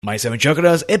My Seven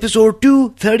Chakras, episode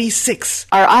 236.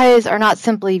 Our eyes are not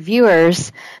simply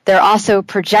viewers, they're also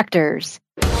projectors.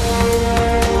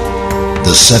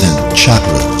 The seven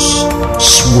chakras,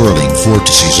 swirling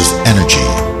vortices of energy,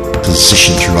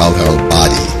 positioned throughout our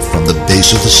body from the base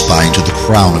of the spine to the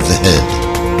crown of the head.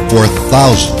 For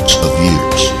thousands of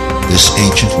years, this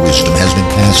ancient wisdom has been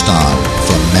passed on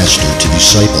from master to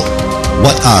disciple.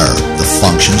 What are the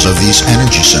functions of these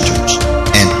energy centers?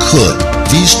 And could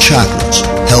these chakras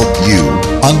help you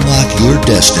unlock your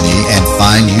destiny and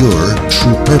find your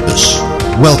true purpose?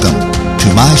 Welcome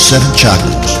to My Seven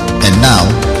Chakras. And now,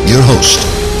 your host,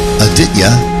 Aditya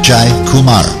Jai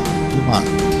Kumar.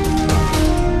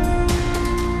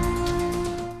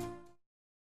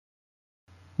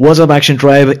 What's up, Action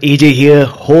Tribe? AJ here,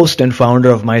 host and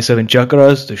founder of My Seven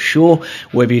Chakras, the show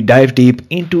where we dive deep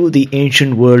into the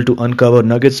ancient world to uncover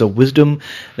nuggets of wisdom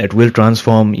that will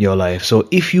transform your life. So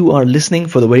if you are listening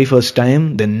for the very first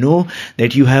time, then know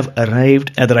that you have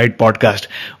arrived at the right podcast.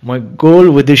 My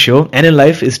goal with this show and in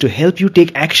life is to help you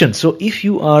take action. So if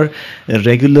you are a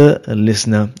regular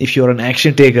listener, if you're an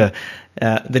action taker,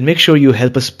 then make sure you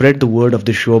help us spread the word of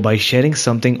the show by sharing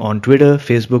something on Twitter,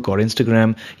 Facebook, or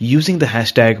Instagram using the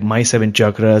hashtag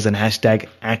My7Chakras and hashtag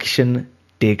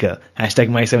ActionTaker. Hashtag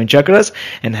My7Chakras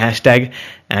and hashtag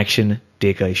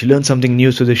ActionTaker. If you learn something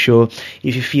new through the show,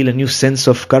 if you feel a new sense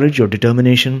of courage or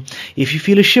determination, if you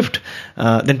feel a shift,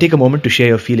 then take a moment to share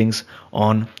your feelings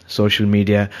on social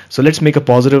media. So let's make a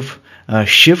positive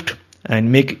shift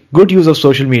and make good use of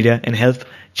social media and help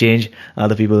change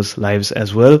other people's lives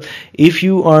as well. If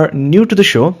you are new to the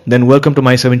show, then welcome to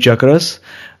My Seven Chakras.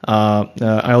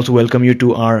 I also welcome you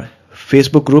to our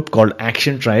Facebook group called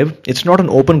Action Tribe. It's not an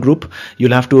open group.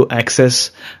 You'll have to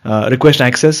request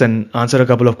access and answer a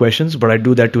couple of questions, but I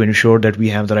do that to ensure that we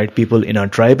have the right people in our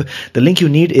tribe. The link you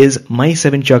need is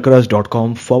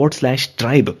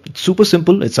my7chakras.com/tribe. It's super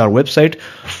simple. It's our website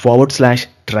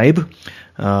 /tribe.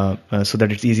 So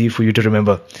that it's easy for you to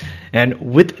remember. And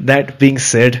with that being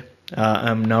said,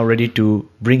 I'm now ready to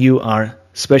bring you our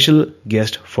special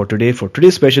guest for today. For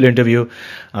today's special interview,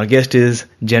 our guest is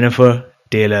Jennifer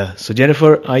Taylor. So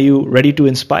Jennifer, are you ready to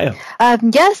inspire?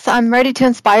 Yes, I'm ready to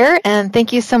inspire, and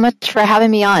thank you so much for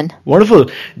having me on. Wonderful.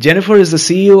 Jennifer is the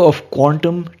CEO of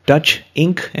Quantum Touch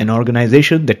Inc., an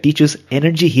organization that teaches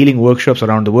energy healing workshops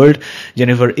around the world.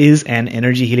 Jennifer is an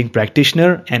energy healing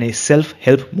practitioner and a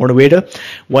self-help motivator.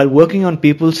 While working on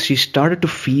people, she started to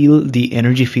feel the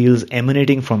energy fields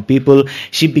emanating from people.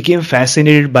 She became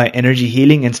fascinated by energy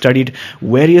healing and studied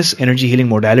various energy healing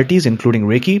modalities, including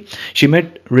Reiki. She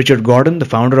met Richard Gordon, the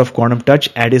founder of Quantum Touch,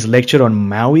 at his lecture on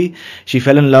Maui. She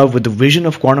fell in love with the vision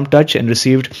of Quantum Touch and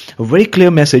received a very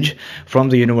clear message from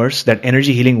the universe that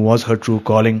energy healing was her true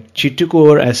calling. She took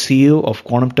over as CEO of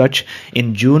Quantum Touch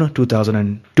in June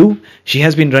 2002. She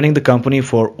has been running the company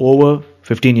for over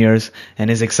 15 years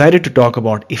and is excited to talk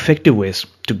about effective ways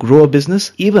to grow a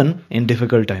business even in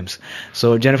difficult times.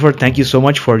 So Jennifer, thank you so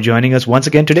much for joining us once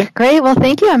again today. Great. Well,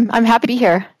 thank you. I'm happy to be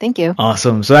here. Thank you.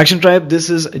 Awesome. So Action Tribe, this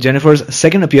is Jennifer's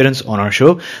second appearance on our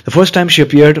show. The first time she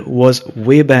appeared was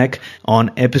way back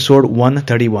on episode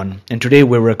 131. And today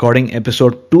we're recording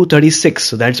episode 236.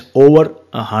 So that's over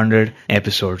 100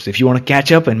 episodes. If you want to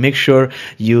catch up and make sure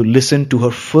you listen to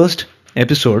her first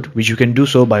episode, which you can do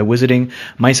so by visiting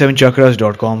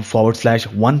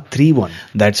my7chakras.com/131.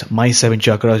 That's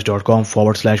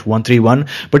my7chakras.com/131.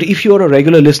 But if you are a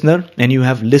regular listener and you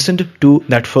have listened to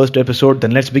that first episode,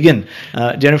 then let's begin.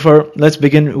 Jennifer, let's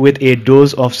begin with a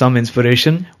dose of some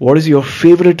inspiration. What is your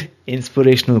favorite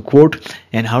inspirational quote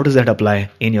and how does that apply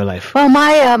in your life? Well,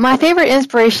 my favorite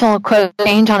inspirational quote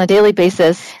change on a daily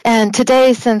basis. And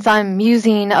today, since I'm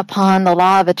musing upon the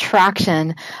law of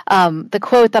attraction, the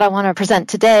quote that I want to present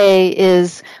today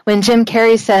is when Jim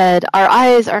Carrey said, "Our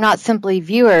eyes are not simply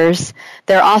viewers,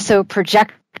 they're also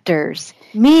projectors,"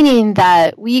 meaning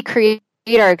that we create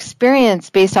our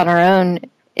experience based on our own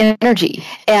energy.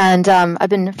 And I've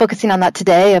been focusing on that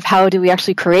today of how do we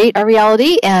actually create our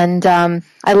reality. And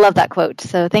I love that quote.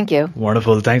 So thank you.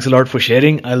 Wonderful. Thanks a lot for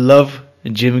sharing. I love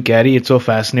Jim Carrey. It's so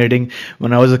fascinating.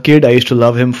 When I was a kid, I used to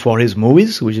love him for his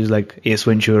movies, which is like Ace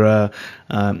Ventura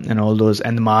and all those,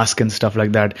 and The Mask and stuff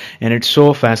like that. And it's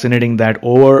so fascinating that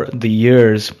over the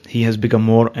years, he has become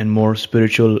more and more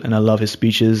spiritual, and I love his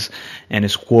speeches and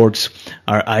his quotes.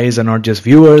 Our eyes are not just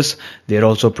viewers, they're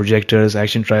also projectors.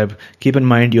 Action Tribe, keep in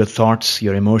mind your thoughts,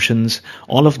 your emotions,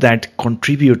 all of that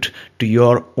contribute to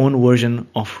your own version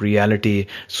of reality.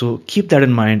 So keep that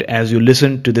in mind as you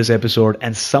listen to this episode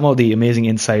and some of the amazing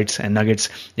insights and nuggets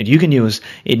that you can use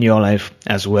in your life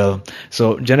as well.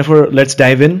 So Jennifer, let's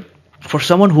dive in. For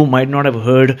someone who might not have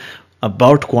heard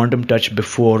about quantum touch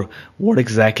before. What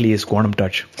exactly is quantum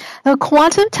touch? Now,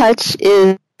 quantum touch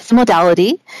is a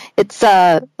modality. It's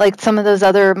like some of those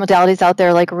other modalities out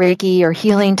there, like Reiki or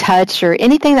healing touch or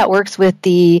anything that works with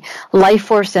the life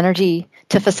force energy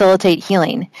to facilitate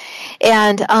healing.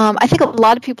 And I think a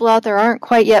lot of people out there aren't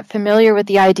quite yet familiar with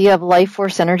the idea of life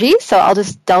force energy, so I'll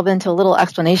just delve into a little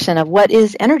explanation of what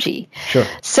is energy. Sure.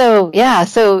 So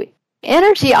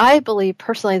energy, I believe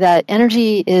personally that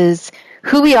energy is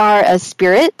who we are as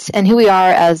spirit and who we are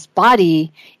as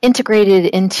body integrated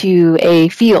into a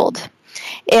field.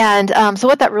 And so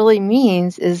what that really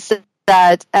means is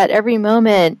that at every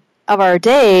moment of our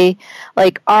day,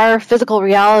 like our physical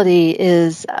reality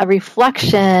is a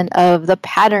reflection of the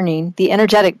patterning, the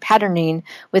energetic patterning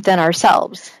within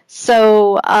ourselves.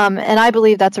 So, and I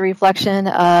believe that's a reflection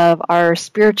of our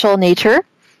spiritual nature,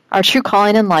 our true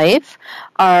calling in life,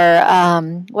 our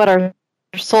what our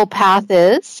soul path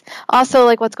is, also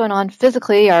like what's going on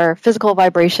physically, our physical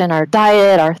vibration, our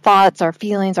diet, our thoughts, our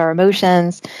feelings, our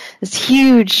emotions, this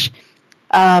huge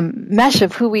mesh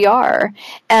of who we are.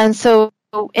 And so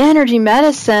energy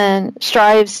medicine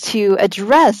strives to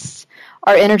address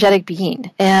our energetic being,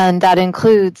 and that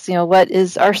includes, what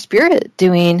is our spirit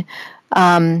doing,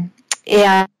 and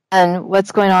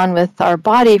what's going on with our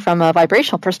body from a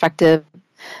vibrational perspective.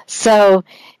 So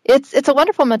it's a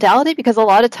wonderful modality because a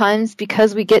lot of times,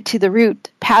 because we get to the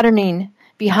root patterning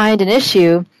behind an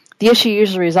issue, the issue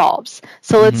usually resolves.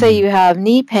 So let's say you have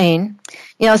knee pain.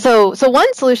 So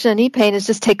one solution to knee pain is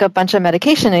just take a bunch of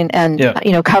medication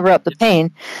and cover up the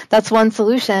pain. That's one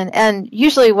solution. And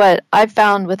usually what I've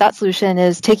found with that solution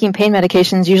is taking pain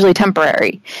medication is usually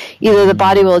temporary. Either the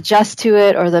body will adjust to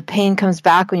it or the pain comes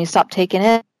back when you stop taking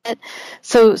it.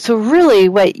 So really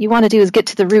what you want to do is get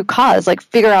to the root cause, like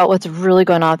figure out what's really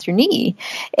going on with your knee.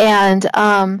 And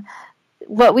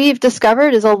what we've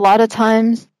discovered is a lot of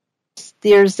times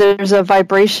there's a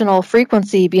vibrational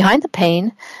frequency behind the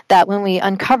pain that when we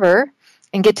uncover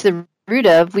and get to the root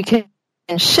of, we can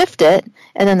shift it,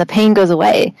 and then the pain goes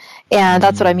away. And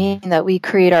that's what I mean, that we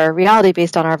create our reality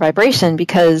based on our vibration,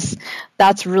 because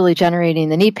that's really generating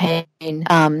the knee pain.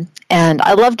 And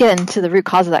I love getting to the root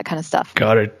cause of that kind of stuff.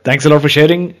 Got it. Thanks a lot for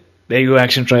sharing. There you go,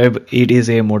 Action Tribe. It is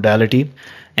a modality,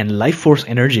 and life force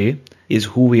energy is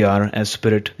who we are as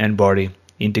spirit and body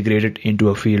integrated into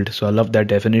a field. So I love that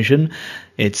definition.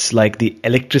 It's like the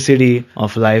electricity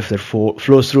of life that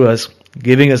flows through us,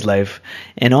 giving us life.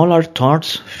 And all our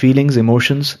thoughts, feelings,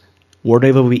 emotions,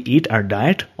 whatever we eat, our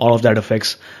diet, all of that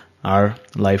affects our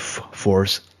life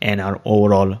force and our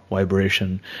overall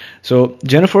vibration. So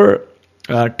Jennifer,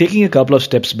 taking a couple of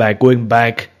steps back, going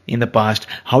back in the past,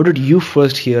 how did you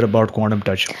first hear about quantum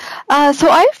touch? So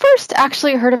I first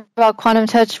actually heard about quantum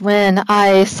touch when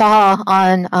I saw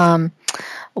on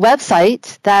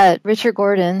website that Richard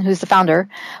Gordon, who's the founder,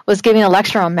 was giving a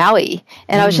lecture on Maui.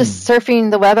 And I was just surfing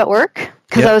the web at work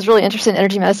because I was really interested in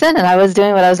energy medicine, and I was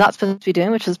doing what I was not supposed to be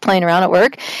doing, which was playing around at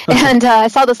work. And I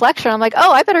saw this lecture, and I'm like,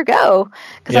 oh, I better go,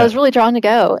 because I was really drawn to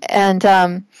go.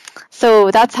 And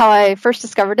so that's how I first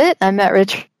discovered it. I met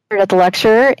Richard at the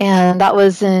lecture, and that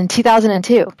was in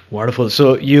 2002. Wonderful.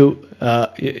 So you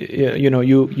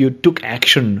took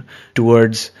action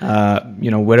towards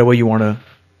wherever you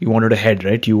wanted to head,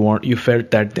 right? You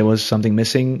felt that there was something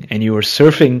missing, and you were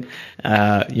surfing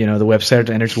the website,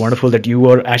 and it's wonderful that you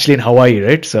were actually in Hawaii,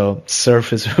 right? So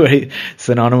surf is very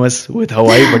synonymous with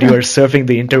Hawaii, but you were surfing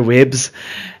the interwebs,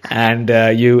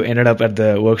 and you ended up at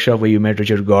the workshop where you met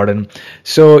Richard Gordon.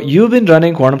 So you've been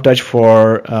running Quantum Touch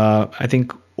for I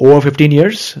think over 15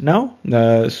 years now.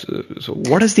 So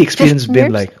what has the experience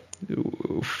been like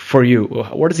for you?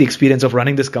 What has the experience of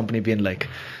running this company been like?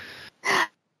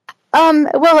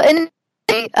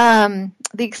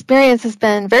 The experience has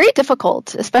been very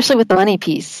difficult, especially with the money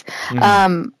piece.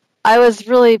 I was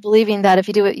really believing that if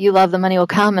you do what you love, the money will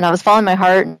come, and I was following my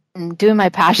heart and doing my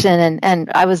passion,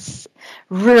 and I was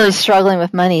really struggling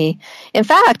with money. In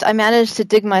fact, I managed to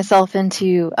dig myself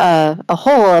into a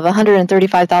hole of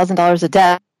 $135,000 of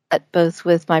debt, both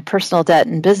with my personal debt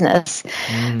and business.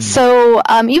 So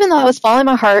even though I was following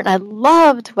my heart and I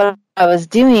loved what I was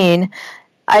doing,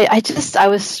 I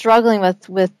was struggling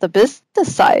with the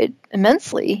business side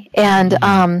immensely, and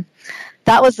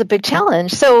that was the big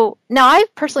challenge. So now I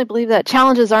personally believe that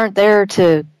challenges aren't there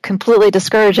to completely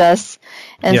discourage us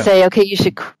and say, okay, you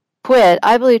should quit.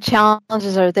 I believe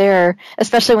challenges are there,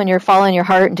 especially when you're following your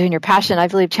heart and doing your passion. I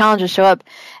believe challenges show up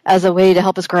as a way to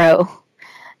help us grow.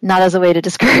 not as a way to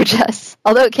discourage us,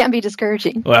 although it can be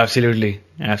discouraging. Oh, absolutely.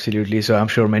 Absolutely. So I'm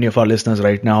sure many of our listeners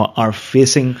right now are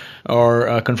facing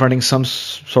or confronting some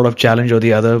sort of challenge or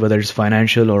the other, whether it's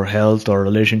financial or health or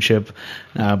relationship.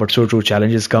 But so true,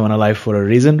 challenges come in our life for a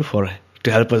reason,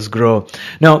 to help us grow.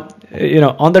 Now,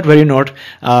 on that very note,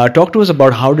 talk to us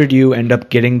about how did you end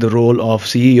up getting the role of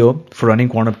CEO for running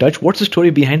Quantum Touch? What's the story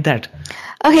behind that?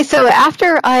 Okay, so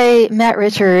after I met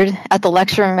Richard at the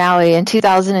lecture in Maui in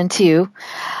 2002,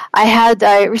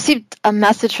 I received a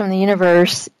message from the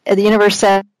universe. The universe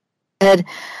said,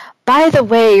 by the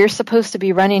way, you're supposed to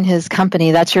be running his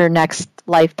company. That's your next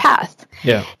life path.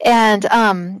 Yeah. And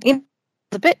it's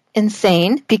a bit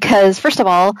insane because, first of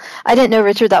all, I didn't know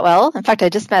Richard that well. In fact, I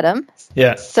just met him.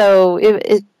 Yeah. So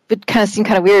it would kind of seem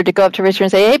kind of weird to go up to Richard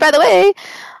and say, hey, by the way,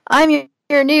 I'm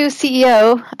your new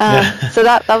CEO. So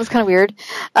that was kind of weird.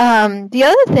 The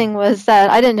other thing was that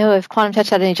I didn't know if Quantum Touch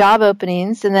had any job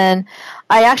openings. And then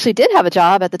I actually did have a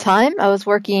job at the time. I was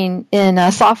working in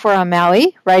software on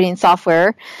Maui, writing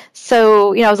software.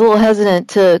 So, I was a little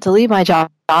hesitant to leave my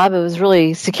job. It was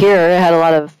really secure. I had a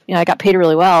lot of, I got paid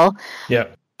really well. Yeah.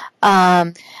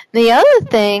 The other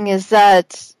thing is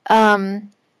that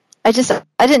I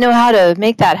didn't know how to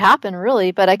make that happen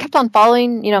really, but I kept on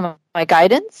following, my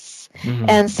guidance. Mm-hmm.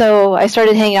 And so I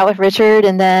started hanging out with Richard,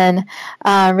 and then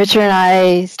Richard and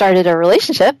I started a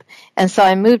relationship. And so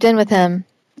I moved in with him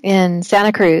in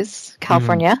Santa Cruz,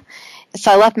 California. Mm-hmm.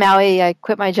 So I left Maui. I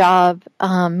quit my job,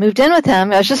 moved in with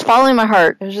him. I was just following my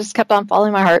heart. I just kept on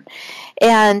following my heart.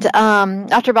 And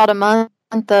after about a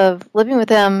month of living with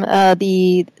him,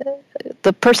 the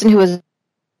person who was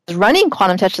running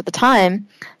Quantum Touch at the time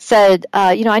said,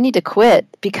 I need to quit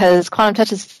because Quantum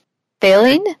Touch is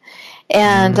failing.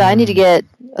 And I need to get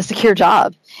a secure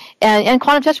job. And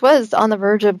Quantum Touch was on the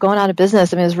verge of going out of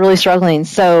business. I mean, it was really struggling.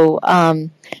 So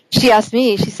she asked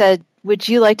me, she said, would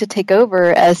you like to take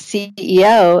over as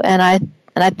CEO? And I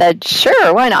said,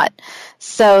 sure, why not?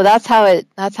 So that's how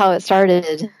it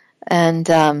started. And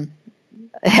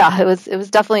it was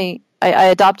definitely, I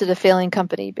adopted a failing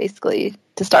company basically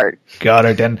to start. Got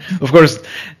it. And of course,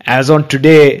 as on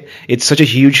today, it's such a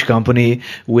huge company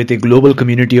with a global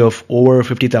community of over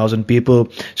 50,000 people.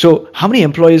 So how many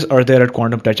employees are there at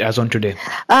Quantum Touch as on today?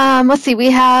 Let's see.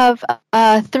 We have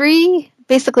 3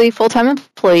 basically full-time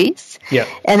employees. Yeah.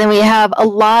 And then we have a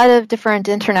lot of different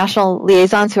international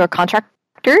liaisons who are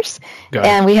contractors.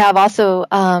 And we have also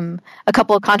a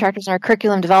couple of contractors in our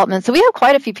curriculum development. So we have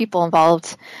quite a few people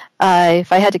involved.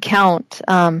 If I had to count,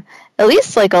 at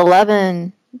least like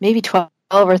 11, maybe 12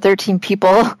 or 13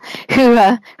 people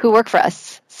who work for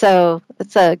us. So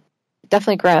it's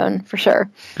definitely grown for sure.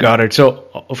 Got it. So,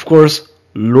 of course,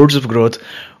 loads of growth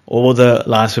over the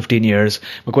last 15 years.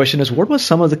 My question is, what were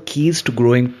some of the keys to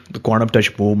growing the Quantum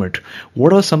Touch movement?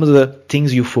 What are some of the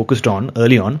things you focused on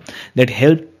early on that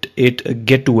helped it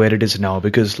get to where it is now?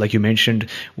 Because like you mentioned,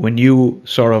 when you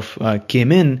sort of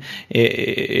came in,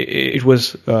 it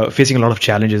was facing a lot of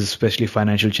challenges, especially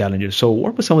financial challenges. So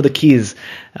what were some of the keys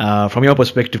from your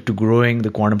perspective to growing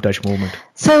the Quantum Touch movement?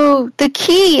 So the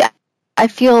key, I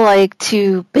feel like,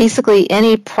 to basically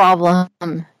any problem,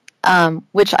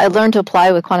 which I learned to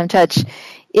apply with Quantum Touch,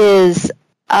 is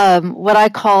what I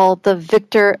call the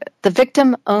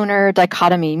victim-owner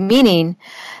dichotomy, meaning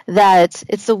that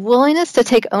it's the willingness to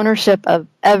take ownership of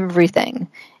everything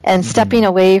and stepping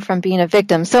away from being a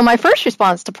victim. So my first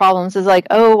response to problems is like,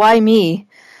 oh, why me?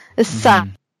 This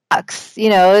sucks.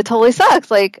 It totally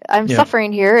sucks. Like, I'm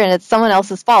suffering here, and it's someone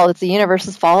else's fault. It's the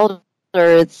universe's fault, or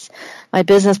it's my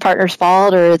business partner's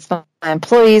fault, or it's my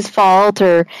employee's fault,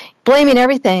 or blaming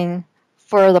everything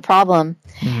for the problem.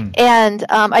 Mm-hmm. And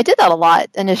I did that a lot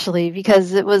initially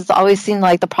because it was always seemed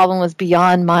like the problem was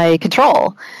beyond my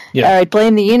control. Yeah. Or I'd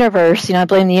blame the universe. I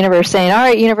blame the universe saying, all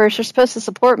right, universe, you're supposed to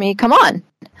support me. Come on.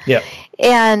 Yeah.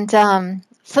 And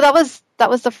so that was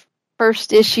the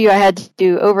first issue I had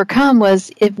to overcome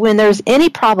was when there's any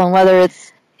problem, whether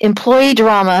it's employee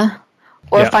drama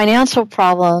or financial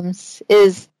problems,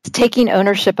 is taking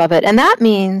ownership of it. And that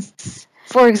means,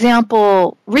 for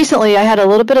example, recently I had a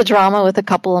little bit of drama with a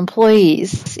couple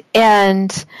employees,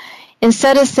 and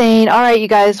instead of saying, all right, you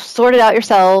guys sort it out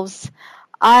yourselves,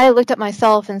 I looked at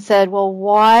myself and said, well,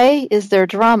 why is there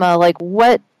drama? Like,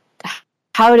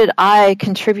 how did I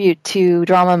contribute to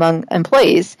drama among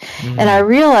employees? Mm-hmm. And I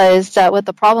realized that what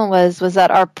the problem was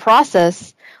that our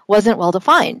process wasn't well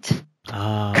defined,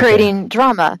 creating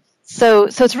drama. So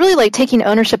it's really like taking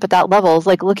ownership at that level. It's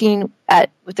like looking at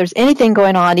if there's anything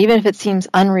going on, even if it seems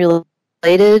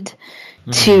unrelated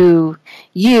to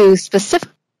you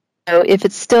specifically, if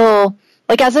it's still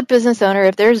like as a business owner,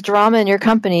 if there's drama in your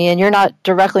company and you're not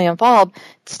directly involved,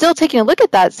 still taking a look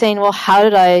at that, saying, well, how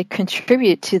did I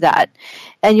contribute to that?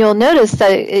 And you'll notice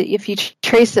that if you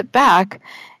trace it back,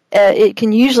 it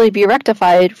can usually be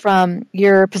rectified from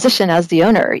your position as the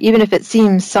owner, even if it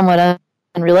seems somewhat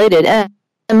unrelated. And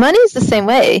money is the same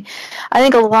way. I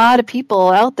think a lot of people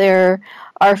out there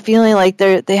are feeling like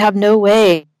they have no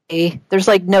way. There's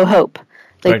like no hope.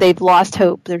 Like they've lost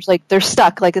hope. They're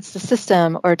stuck. Like it's the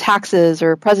system or taxes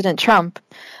or President Trump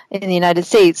in the United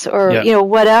States or,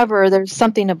 whatever. There's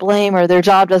something to blame or their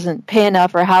job doesn't pay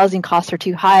enough or housing costs are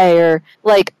too high or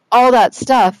like all that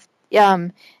stuff.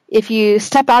 If you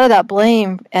step out of that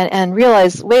blame and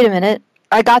realize, wait a minute,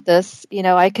 I got this.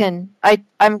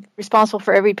 I'm responsible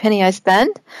for every penny I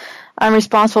spend. I'm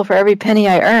responsible for every penny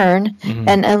I earn,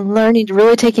 and learning to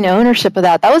really taking ownership of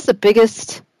that. That was the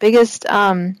biggest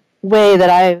way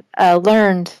that I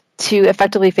learned to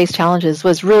effectively face challenges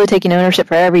was really taking ownership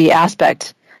for every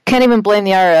aspect. Can't even blame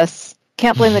the IRS.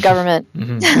 Can't blame the government.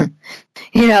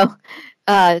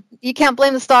 You can't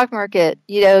blame the stock market.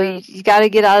 You got to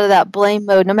get out of that blame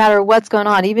mode no matter what's going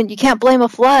on. Even you can't blame a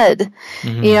flood,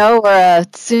 or a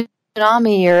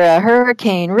tsunami or a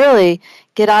hurricane. Really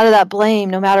get out of that blame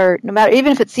no matter,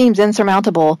 even if it seems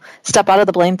insurmountable, step out of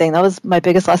the blame thing. That was my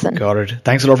biggest lesson. Got it.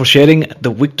 Thanks a lot for sharing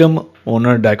the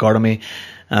victim-owner dichotomy.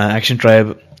 Action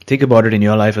Tribe, think about it in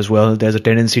your life as well. There's a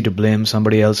tendency to blame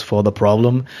somebody else for the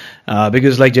problem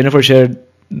because like Jennifer shared,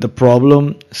 the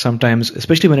problem sometimes,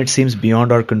 especially when it seems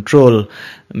beyond our control,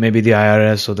 maybe the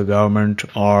IRS or the government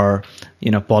or,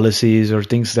 policies or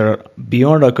things that are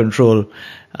beyond our control,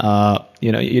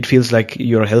 it feels like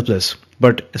you're helpless.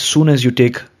 But as soon as you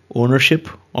take ownership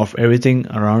of everything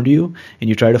around you and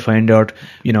you try to find out,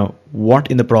 what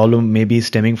in the problem may be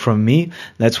stemming from me,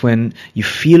 that's when you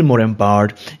feel more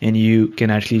empowered and you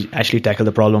can actually tackle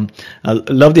the problem. I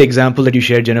love the example that you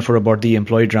shared, Jennifer, about the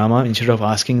employee drama. Instead of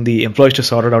asking the employees to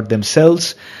sort it out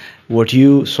themselves, what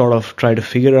you sort of try to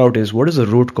figure out is what is the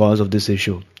root cause of this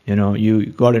issue. You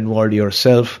got involved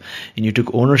yourself and you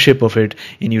took ownership of it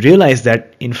and you realized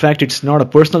that in fact it's not a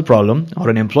personal problem or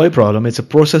an employee problem, it's a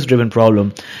process driven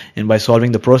problem, and by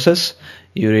solving the process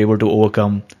you're able to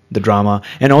overcome the drama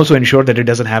and also ensure that it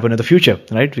doesn't happen in the future,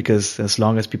 right? Because as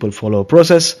long as people follow a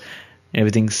process,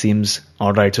 everything seems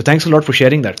all right. So thanks a lot for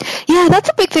sharing that. Yeah, that's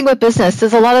a big thing with business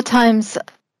is a lot of times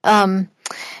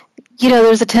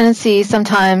there's a tendency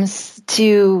sometimes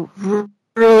to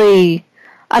really,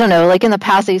 I don't know, like in the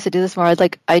past I used to do this more.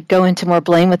 I'd go into more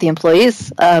blame with the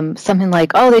employees. Something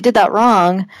like, oh, they did that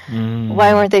wrong.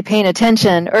 Why weren't they paying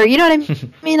attention? Or you know what I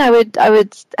mean? I would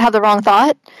have the wrong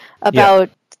thought about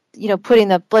putting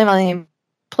the blame on the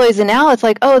employees. And now it's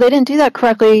like, oh, they didn't do that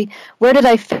correctly. Where did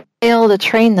I fail to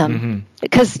train them?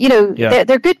 Because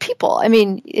they're good people. I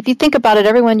mean, if you think about it,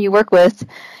 everyone you work with,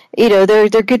 they're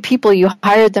good people. You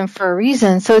hired them for a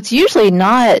reason. So it's usually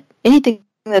not anything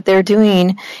that they're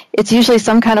doing. It's usually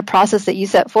some kind of process that you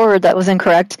set forward that was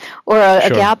incorrect, or a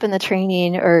gap in the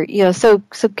training, or so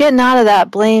getting out of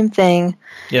that blame thing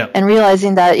and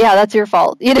realizing that that's your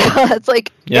fault. It's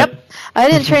like yep, I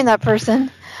didn't train that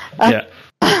person.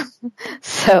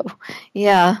 So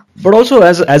but also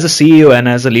as a CEO and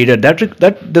as a leader,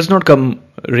 that does not come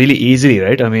really easily,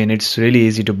 right? I mean, it's really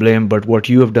easy to blame, but what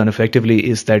you have done effectively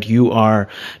is that you are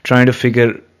trying to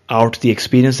figure out the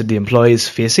experience that the employee is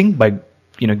facing by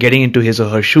getting into his or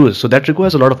her shoes. So that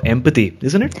requires a lot of empathy,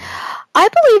 isn't it? I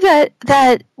believe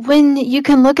that when you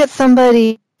can look at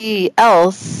somebody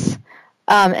else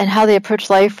and how they approach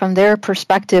life from their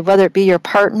perspective, whether it be your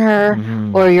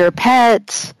partner or your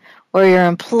pet or your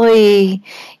employee,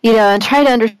 and try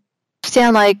to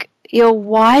understand,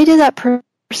 why did that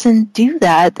person do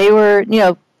that? They were,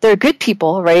 they're good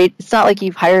people, right? It's not like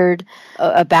you've hired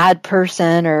a bad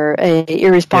person or an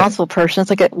irresponsible person. It's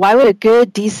like, why would a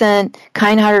good, decent,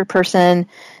 kind-hearted person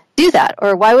do that?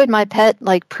 Or why would my pet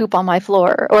poop on my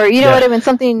floor? Or what I mean?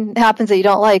 Something happens that you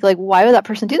don't like why would that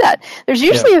person do that? There's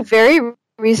usually a very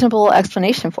reasonable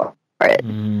explanation for it.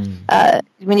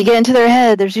 When you get into their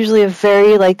head, there's usually a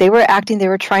very they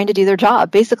were trying to do their job.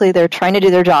 Basically, they're trying to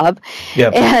do their job,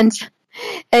 and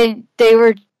they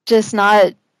were just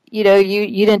not. You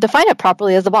didn't define it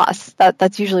properly as a boss.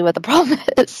 That's usually what the problem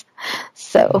is.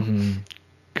 So,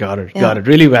 Got it. Got it.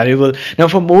 Really valuable. Now,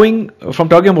 from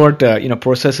talking about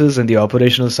processes and the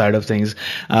operational side of things,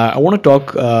 I want to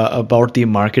talk about the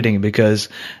marketing, because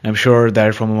I'm sure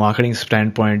that from a marketing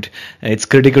standpoint, it's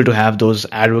critical to have those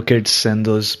advocates and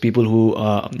those people who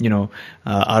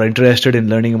are interested in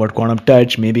learning about quantum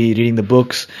touch, maybe reading the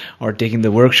books or taking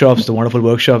the workshops, the wonderful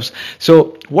workshops.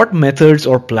 So, what methods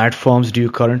or platforms do you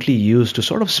currently use to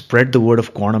sort of spread the word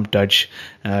of quantum touch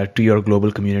to your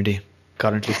global community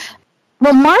currently?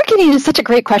 Well, marketing is such a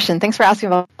great question. Thanks for asking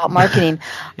about marketing.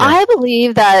 Yeah. I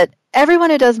believe that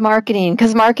everyone who does marketing,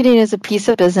 because marketing is a piece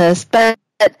of business, but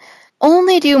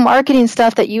only do marketing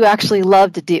stuff that you actually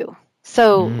love to do.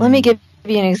 So let me give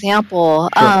you an example.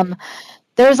 Sure.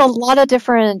 There's a lot of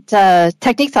different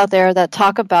techniques out there that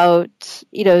talk about,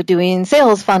 doing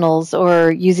sales funnels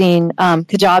or using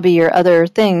Kajabi or other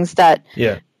things that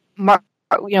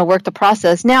work the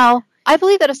process. Now, I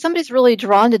believe that if somebody's really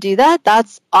drawn to do that,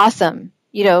 that's awesome.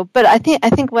 But I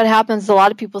think what happens, a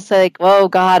lot of people say, like, oh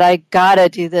God, I gotta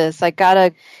do this. I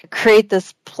gotta create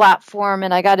this platform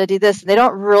and I gotta do this. They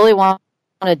don't really want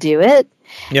to do it.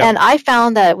 Yeah. And I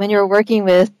found that when you're working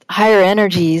with higher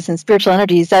energies and spiritual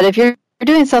energies, that if you're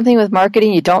doing something with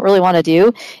marketing you don't really want to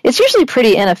do, it's usually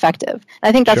pretty ineffective.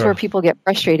 I think that's where people get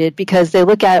frustrated, because they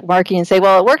look at marketing and say,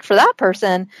 well, it worked for that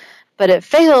person, but it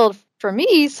failed for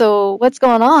me, so what's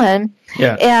going on?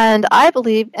 Yeah. And I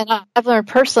believe, and I've learned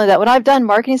personally, that when I've done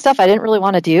marketing stuff I didn't really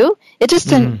want to do, it just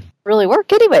didn't really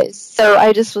work anyways. So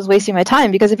I just was wasting my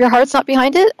time, because if your heart's not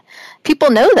behind it,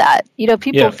 people know that.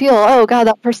 People feel, oh God,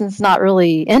 that person's not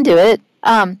really into it.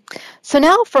 So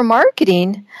now for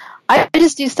marketing, I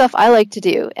just do stuff I like to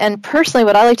do. And personally,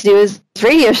 what I like to do is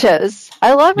radio shows.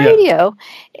 I love radio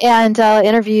and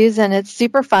interviews, and it's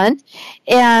super fun.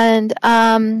 And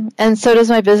so does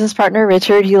my business partner,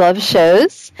 Richard. He loves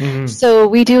shows. Mm-hmm. So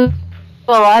we do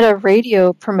a lot of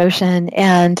radio promotion,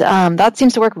 and that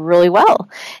seems to work really well.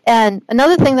 And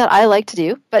another thing that I like to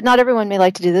do, but not everyone may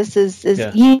like to do this, is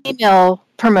email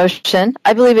promotion.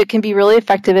 I believe it can be really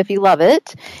effective if you love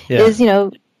it. Is,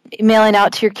 mailing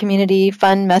out to your community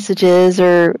fun messages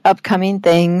or upcoming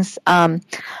things.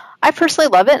 I personally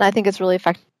love it, and I think it's really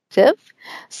effective.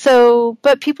 So,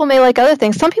 but people may like other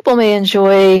things. Some people may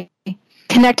enjoy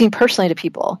connecting personally to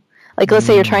people. Like, let's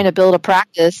say you're trying to build a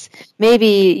practice.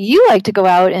 Maybe you like to go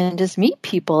out and just meet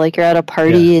people. Like, you're at a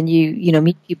party and you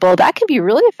meet people. That can be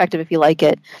really effective if you like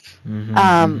it.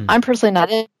 I'm personally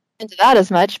not into that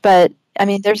as much, but I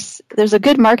mean, there's a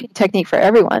good marketing technique for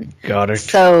everyone. Got it.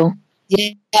 So,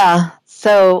 yeah.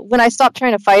 So when I stopped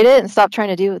trying to fight it and stopped trying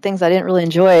to do things I didn't really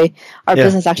enjoy, our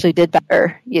business actually did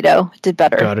better, did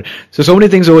better. Got it. So many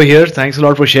things over here. Thanks a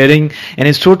lot for sharing. And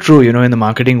it's so true, in the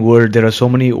marketing world, there are so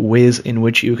many ways in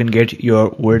which you can get your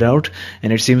word out.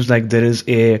 And it seems like there is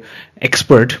a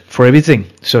expert for everything.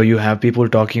 So you have people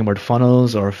talking about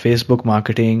funnels or Facebook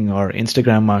marketing or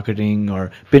Instagram marketing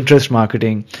or Pinterest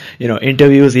marketing,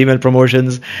 interviews, email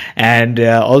promotions, and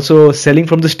also selling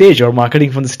from the stage or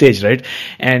marketing from the stage, right?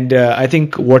 And I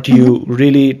think what you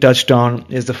really touched on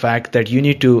is the fact that you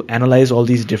need to analyze all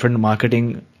these different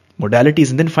marketing modalities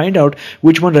and then find out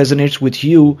which one resonates with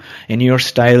you and your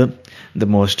style the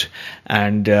most.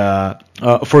 And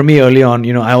for me early on,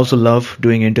 I also love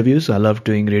doing interviews. I love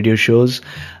doing radio shows.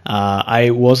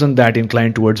 I wasn't that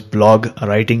inclined towards blog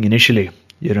writing initially,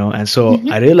 and so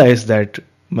I realized that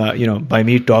by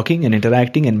me talking and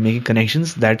interacting and making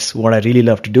connections, that's what I really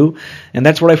love to do, and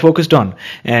that's what I focused on.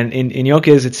 And in your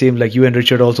case, it seemed like you and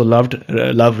Richard also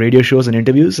love radio shows and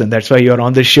interviews, and that's why you're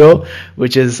on this show,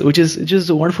 which is just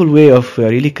a wonderful way of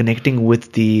really connecting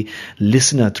with the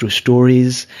listener through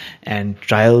stories and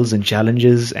trials and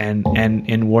challenges and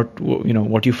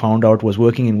what you found out was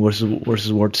working and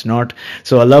versus what's not.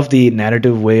 So I love the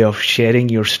narrative way of sharing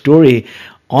your story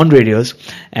on radios.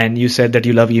 And you said that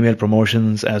you love email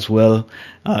promotions as well,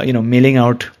 mailing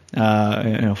out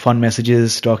fun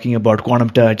messages, talking about quantum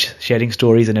touch, sharing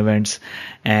stories and events,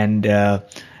 and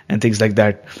things like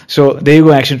that. So there you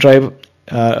go, Action Tribe.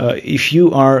 If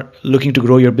you are looking to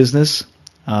grow your business,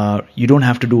 you don't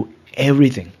have to do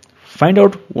everything. Find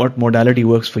out what modality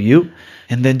works for you,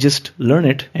 and then just learn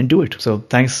it and do it. So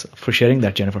thanks for sharing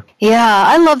that, Jennifer. Yeah,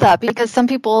 I love that, because some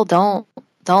people don't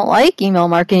like email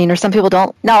marketing, or some people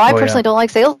don't. No, I personally don't like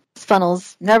sales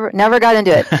funnels. Never got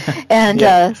into it.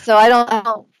 And so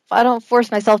I don't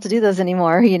force myself to do those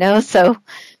anymore, So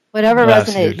whatever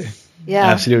resonates. Absolutely. Yeah.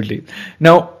 Absolutely.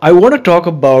 Now, I want to talk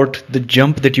about the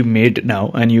jump that you made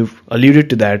now, and you've alluded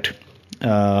to that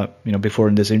before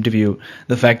in this interview,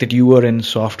 the fact that you were in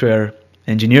software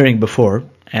engineering before,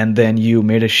 and then you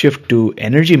made a shift to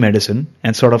energy medicine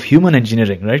and sort of human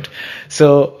engineering, right?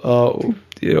 So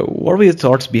what were your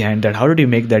thoughts behind that? How did you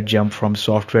make that jump from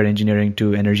software engineering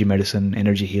to energy medicine,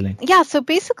 energy healing? Yeah, so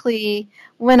basically,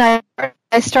 when I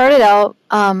started out,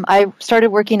 I started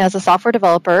working as a software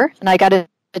developer, and I got a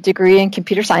degree in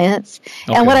computer science.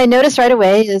 Okay. And what I noticed right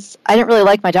away is I didn't really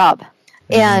like my job.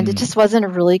 And it just wasn't a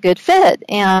really good fit.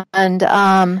 And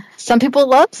some people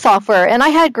love software, and I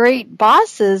had great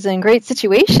bosses and great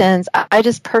situations. I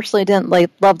just personally didn't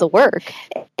love the work.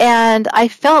 And I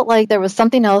felt like there was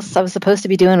something else I was supposed to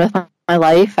be doing with my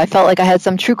life. I felt like I had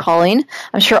some true calling.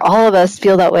 I'm sure all of us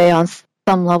feel that way on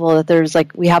some level, that there's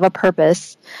we have a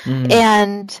purpose.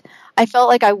 And I felt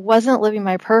like I wasn't living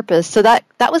my purpose. So that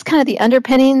was kind of the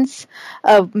underpinnings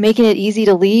of making it easy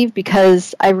to leave,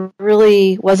 because I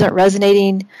really wasn't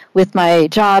resonating with my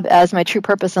job as my true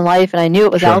purpose in life, and I knew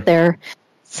it was out there.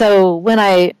 So when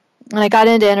I got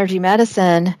into energy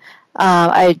medicine,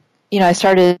 I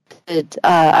started.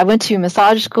 I went to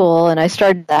massage school, and I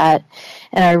started that,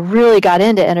 and I really got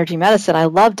into energy medicine. I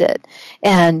loved it,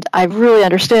 and I really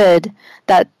understood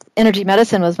that energy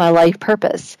medicine was my life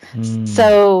purpose.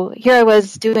 So here I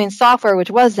was doing software, which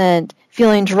wasn't,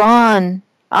 feeling drawn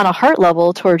on a heart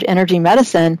level towards energy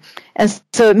medicine. And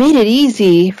so it made it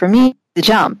easy for me to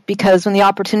jump, because when the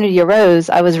opportunity arose,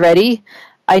 I was ready.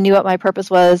 I knew what my purpose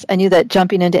was. I knew that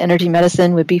jumping into energy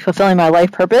medicine would be fulfilling my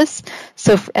life purpose.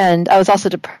 And I was also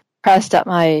depressed at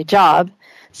my job.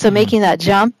 So making that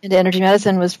jump into energy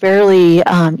medicine was fairly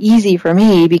easy for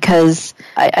me, because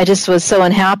I just was so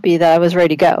unhappy that I was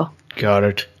ready to go. Got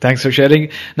it. Thanks for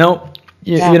sharing. Now,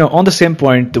 on the same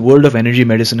point, the world of energy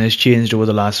medicine has changed over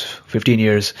the last 15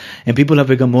 years, and people have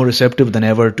become more receptive than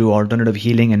ever to alternative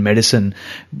healing and medicine.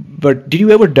 But did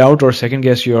you ever doubt or second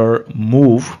guess your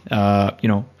move,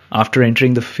 after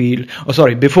entering the field,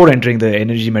 before entering the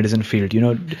energy medicine field,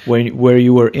 where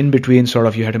you were in between, sort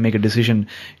of, you had to make a decision.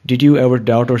 Did you ever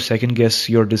doubt or second guess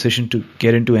your decision to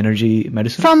get into energy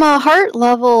medicine? From a heart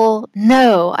level,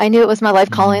 no. I knew it was my life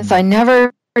calling, so I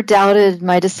never doubted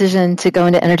my decision to go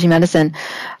into energy medicine.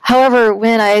 However,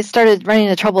 when I started running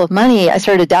into trouble with money, I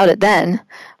started to doubt it then.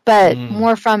 But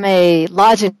more from a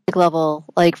logic level,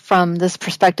 from this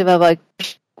perspective of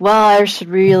I should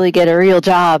really get a real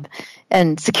job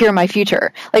and secure my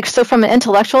future. So from an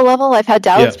intellectual level, I've had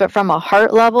doubts, but from a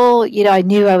heart level, I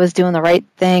knew I was doing the right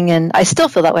thing, and I still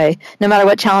feel that way. No matter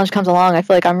what challenge comes along, I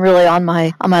feel like I'm really on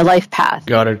my life path.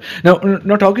 Got it. Now,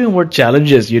 talking about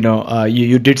challenges,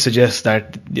 you did suggest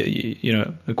that,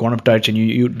 Quantum Touch, and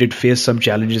you did face some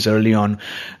challenges early on.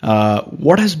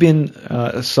 What has been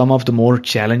some of the more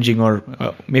challenging or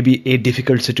maybe a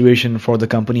difficult situation for the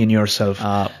company and yourself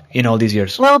in all these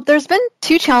years? Well, there's been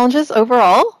two challenges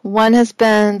overall. One has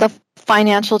been the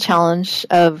financial challenge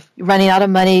of running out of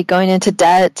money, going into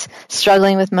debt,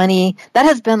 struggling with money. That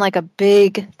has been a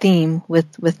big theme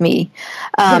with me.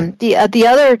 The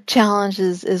other challenge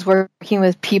is working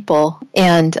with people,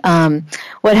 and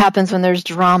what happens when there's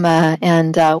drama,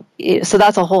 and so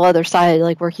that's a whole other side,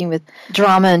 working with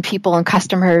drama and people and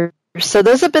customers. So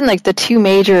those have been the two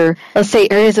major, let's say,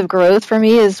 areas of growth for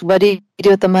me, is what do you do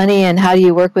with the money and how do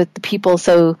you work with the people,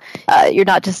 so you're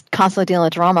not just constantly dealing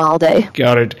with drama all day.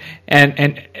 Got it.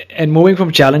 And moving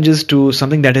from challenges to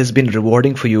something that has been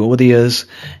rewarding for you over the years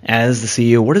as the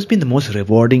CEO, what has been the most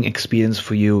rewarding experience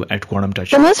for you at Quantum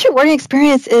Touch? The most rewarding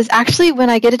experience is actually when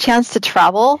I get a chance to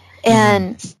travel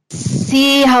and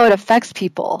see how it affects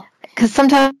people. Because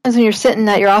sometimes when you're sitting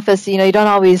at your office, you don't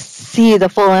always see the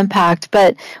full impact.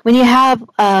 But when you have,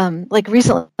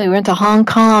 recently we went to Hong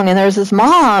Kong, and there was this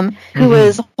mom who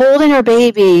was holding her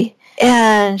baby,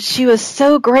 and she was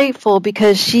so grateful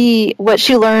because what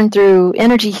she learned through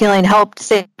energy healing helped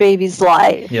save baby's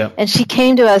life. Yeah. And she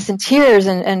came to us in tears,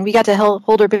 and we got to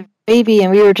hold her baby,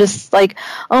 and we were just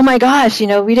oh my gosh,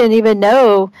 we didn't even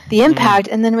know the impact.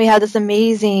 And then we had this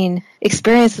amazing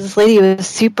experience with this lady who was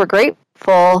super grateful.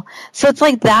 So it's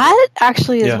that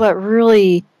actually is what I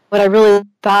really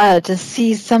thought, to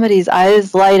see somebody's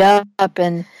eyes light up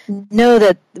and know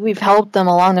that we've helped them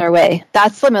along their way.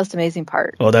 That's the most amazing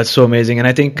part. Oh, that's so amazing. And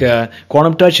I think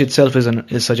Quantum Touch itself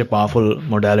is such a powerful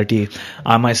modality.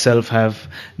 I myself have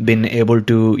been able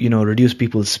to, reduce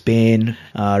people's pain,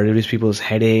 reduce people's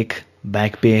headache,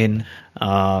 back pain,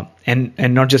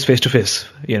 and not just face to face,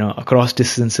 across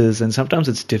distances. And sometimes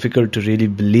it's difficult to really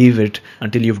believe it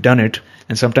until you've done it.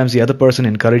 And sometimes the other person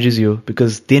encourages you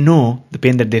because they know the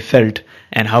pain that they felt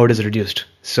and how it is reduced.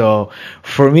 So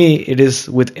for me, it is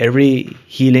with every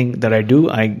healing that I do,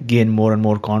 I gain more and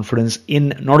more confidence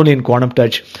in not only in Quantum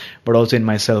Touch, but also in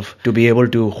myself, to be able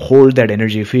to hold that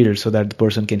energy field so that the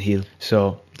person can heal.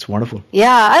 So it's wonderful. Yeah,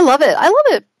 I love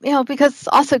it. Because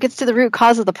also it gets to the root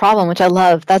cause of the problem, which I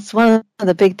love. That's one of of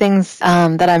the big things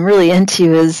that I'm really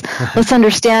into is let's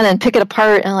understand and pick it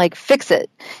apart and like fix it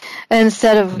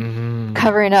instead of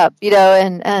covering up,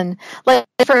 and like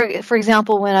for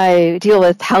example, when I deal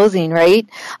with housing, right?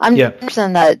 I'm the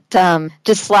person that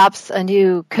just slaps a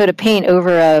new coat of paint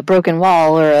over a broken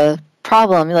wall or a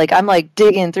problem. Like I'm like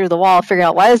digging through the wall, figuring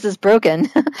out why is this broken.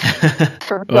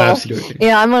 Absolutely.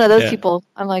 Yeah, I'm one of those people.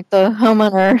 I'm like the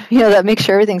homeowner, that makes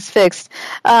sure everything's fixed.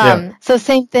 So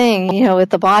same thing, with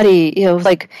the body.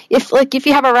 Like if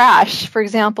you have a rash, for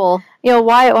example,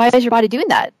 why is your body doing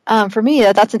that? For me,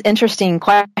 that's an interesting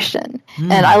question,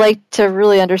 and I like to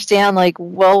really understand, like,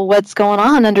 well, what's going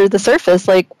on under the surface?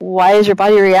 Like, why is your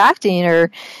body reacting?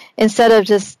 Or instead of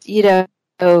just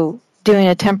doing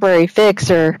a temporary fix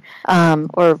or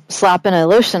slapping a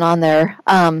lotion on there,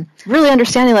 really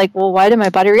understanding like, well, why did my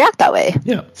body react that way?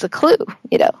 Yeah. It's a clue,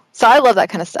 So I love that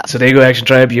kind of stuff. So there you go, Action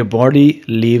Tribe. Your body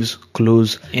leaves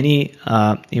clues. Any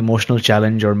emotional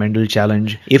challenge or mental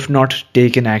challenge, if not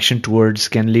taken action towards,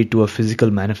 can lead to a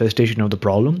physical manifestation of the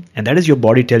problem. And that is your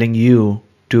body telling you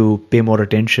to pay more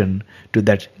attention to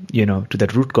that, to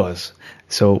that root cause.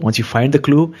 So once you find the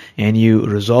clue and you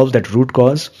resolve that root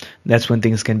cause, that's when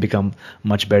things can become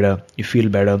much better. You feel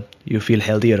better. You feel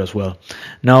healthier as well.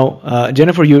 Now,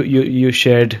 Jennifer, you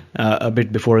shared a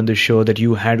bit before in the show that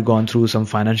you had gone through some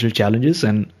financial challenges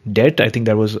and debt. I think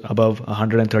that was above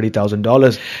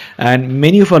 $130,000. And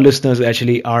many of our listeners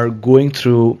actually are going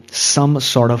through some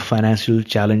sort of financial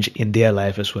challenge in their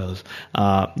life as well.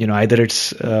 Either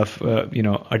it's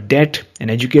a debt, an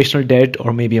educational debt,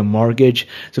 or maybe a mortgage.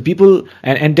 So people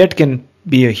and debt can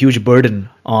be a huge burden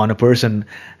on a person,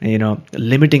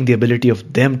 limiting the ability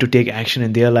of them to take action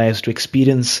in their lives, to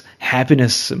experience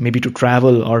happiness, maybe to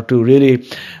travel or to really,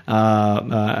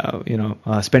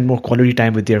 spend more quality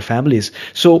time with their families.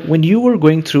 So when you were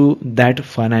going through that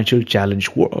financial challenge,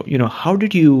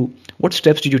 what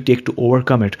steps did you take to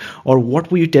overcome it? Or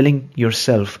what were you telling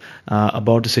yourself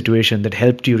about the situation that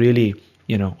helped you really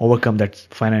overcome that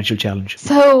financial challenge?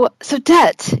 So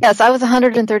debt. Yes, I was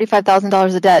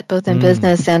 $135,000 of debt, both in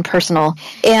business and personal.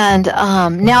 And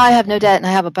now I have no debt and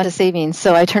I have a bunch of savings.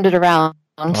 So I turned it around.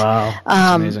 Wow.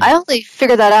 That's amazing. I only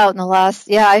figured that out in the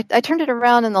last, I turned it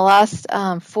around in the last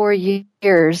 4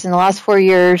 years. In the last 4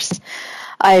 years,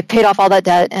 I paid off all that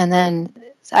debt, and then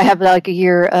I have like a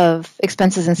year of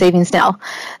expenses and savings now.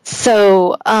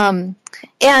 So,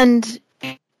 and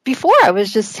before I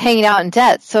was just hanging out in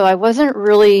debt, so I wasn't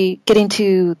really getting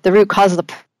to the root cause of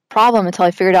the problem until I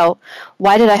figured out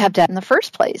why did I have debt in the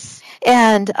first place,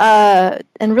 and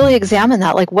really examine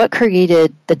that, like what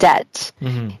created the debt.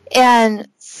 And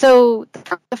so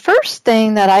the first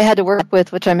thing that I had to work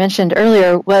with, which I mentioned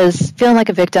earlier, was feeling like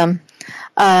a victim.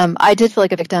 I did feel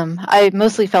like a victim. I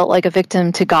mostly felt like a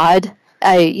victim to God.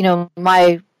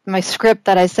 My script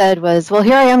that I said was, well,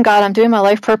 here I am, God, I'm doing my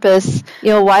life purpose.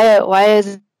 Why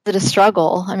is it a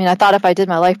struggle? I mean, I thought if I did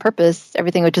my life purpose,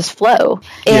 everything would just flow.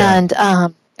 Yeah.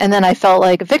 And then I felt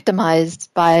like victimized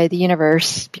by the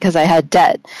universe because I had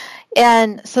debt.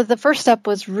 And so the first step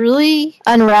was really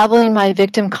unraveling my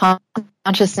victim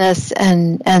consciousness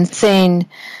and saying,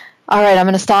 all right, I'm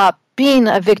going to stop being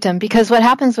a victim, because what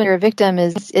happens when you're a victim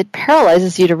is it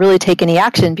paralyzes you to really take any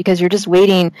action, because you're just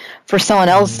waiting for someone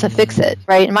else to fix it,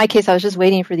 right? In my case, I was just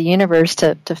waiting for the universe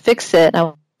to fix it, and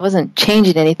I wasn't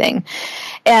changing anything.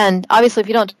 And obviously, if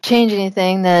you don't change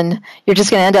anything, then you're just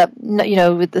going to end up,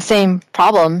 with the same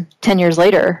problem 10 years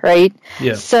later, right?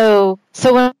 Yeah. So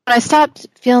when I stopped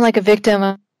feeling like a victim,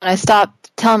 when I stopped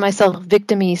telling myself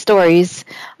victim-y stories,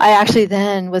 I actually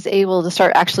then was able to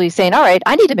start actually saying, all right,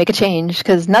 I need to make a change,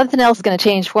 because nothing else is going to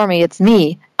change for me. It's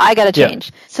me. I got to change.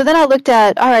 Yeah. So then I looked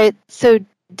at, all right, so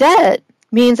debt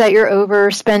means that you're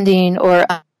overspending or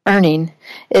earning.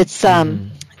 It's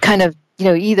kind of,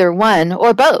 either one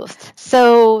or both.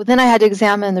 So then I had to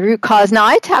examine the root cause. Now,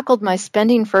 I tackled my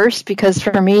spending first because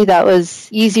for me that was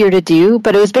easier to do,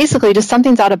 but it was basically just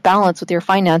something's out of balance with your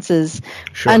finances,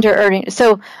 under earning.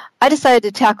 So I decided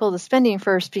to tackle the spending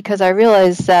first because I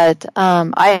realized that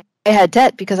I had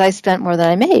debt because I spent more than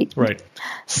I made. Right.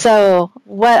 So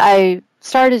what I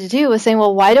started to do was saying,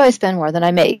 well, why do I spend more than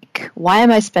I make? Why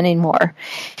am I spending more?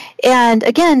 And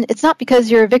again, it's not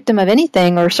because you're a victim of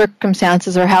anything or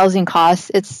circumstances or housing costs.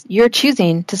 It's you're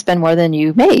choosing to spend more than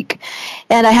you make.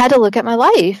 And I had to look at my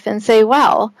life and say,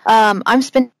 wow, I'm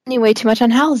spending way too much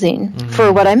on housing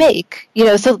for what I make.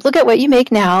 So look at what you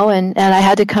make now. And I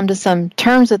had to come to some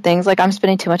terms with things like I'm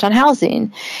spending too much on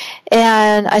housing.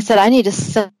 And I said, I need to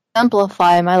set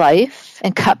simplify my life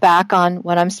and cut back on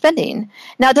what I'm spending.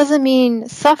 Now, it doesn't mean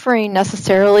suffering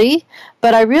necessarily,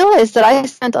 but I realized that I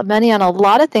spent money on a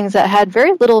lot of things that had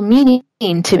very little meaning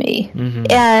to me. Mm-hmm.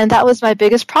 And that was my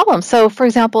biggest problem. So, for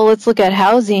example, let's look at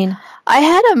housing. I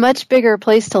had a much bigger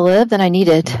place to live than I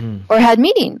needed or had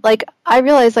meaning. Like, I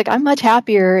realized, like, I'm much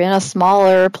happier in a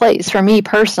smaller place for me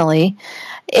personally.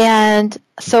 And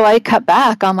so I cut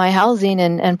back on my housing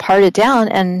and pared it down,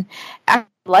 and I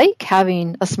like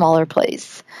having a smaller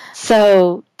place.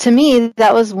 So to me,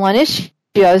 that was one issue.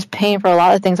 I was paying for a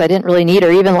lot of things I didn't really need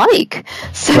or even like.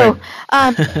 So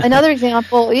another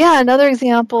example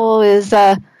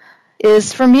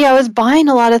is for me, I was buying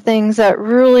a lot of things that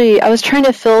really, I was trying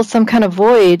to fill some kind of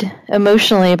void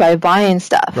emotionally by buying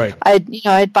stuff. Right.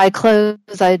 I'd buy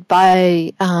clothes, I'd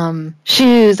buy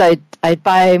shoes, I'd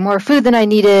buy more food than I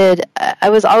needed. I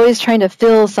was always trying to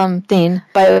fill something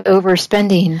by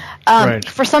overspending.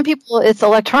 For some people, it's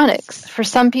electronics. For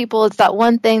some people, it's that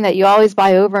one thing that you always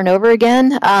buy over and over again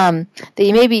that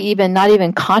you maybe even not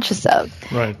even conscious of.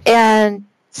 Right. And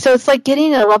so it's like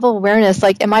getting a level of awareness,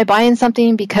 like, am I buying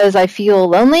something because I feel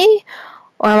lonely,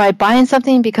 or am I buying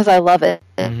something because I love it?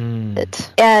 Mm-hmm.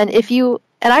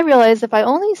 And I realized if I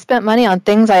only spent money on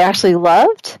things I actually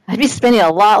loved, I'd be spending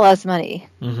a lot less money.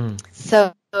 Mm-hmm.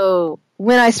 So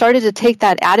when I started to take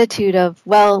that attitude of,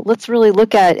 well, let's really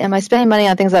look at, am I spending money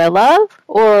on things that I love,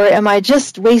 or am I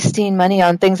just wasting money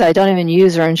on things I don't even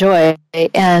use or enjoy?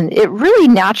 And it really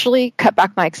naturally cut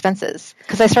back my expenses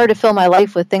because I started to fill my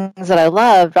life with things that I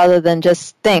loved rather than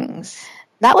just things.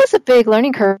 That was a big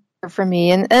learning curve for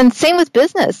me. And same with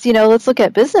business. Let's look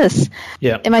at business.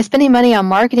 Yeah. Am I spending money on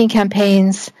marketing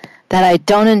campaigns that I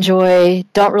don't enjoy,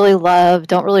 don't really love,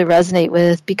 don't really resonate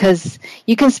with? Because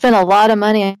you can spend a lot of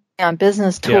money on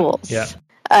business tools. Yeah.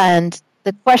 And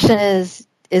the question is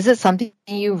it something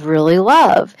you really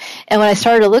love? And when I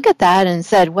started to look at that and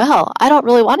said, well, I don't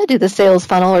really want to do the sales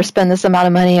funnel or spend this amount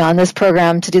of money on this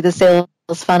program to do the sales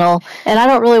funnel, and I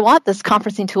don't really want this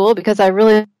conferencing tool because I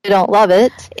really don't love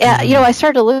it. Mm-hmm. I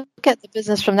started to look at the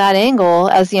business from that angle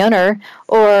as the owner,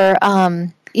 or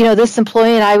this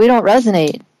employee and I, we don't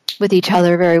resonate with each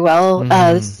other very well.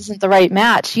 Mm-hmm. This isn't the right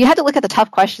match. You had to look at the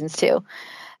tough questions too.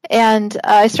 And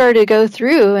I started to go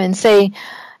through and say,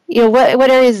 what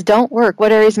areas don't work?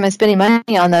 What areas am I spending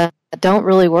money on that don't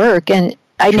really work? And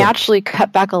I naturally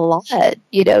cut back a lot,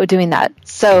 doing that.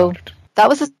 So that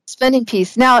was a spending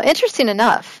piece. Now, interesting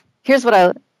enough, here's what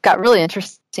I got really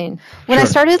interesting. When I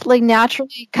started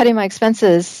naturally cutting my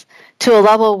expenses to a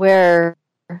level where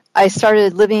I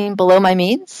started living below my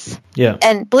means. Yeah.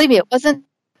 And believe me, it wasn't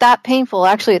that painful.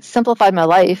 Actually, it simplified my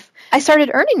life. I started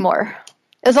earning more.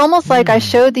 It was almost like I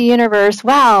showed the universe,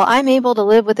 wow, I'm able to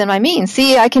live within my means.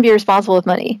 See, I can be responsible with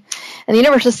money. And the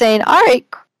universe is saying, all right,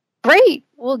 great,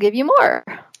 we'll give you more.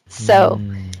 So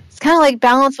it's kind of like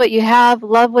balance what you have,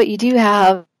 love what you do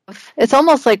have. It's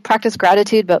almost like practice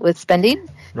gratitude, but with spending.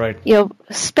 Right.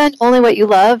 Spend only what you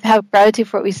love, have gratitude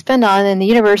for what we spend on, and the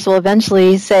universe will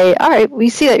eventually say, all right, we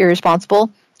see that you're responsible.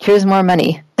 Here's more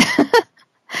money.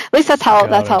 At least that's how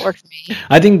it works for me.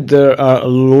 I think there are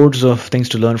loads of things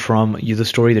to learn from the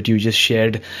story that you just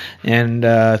shared, and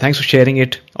thanks for sharing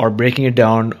it or breaking it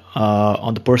down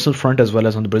on the personal front as well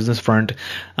as on the business front.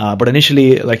 But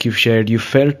initially, like you've shared, you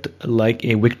felt like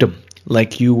a victim,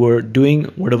 like you were doing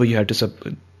whatever you had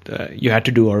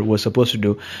to do or were supposed to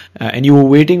do, and you were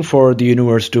waiting for the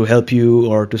universe to help you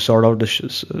or to sort out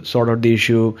the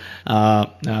issue.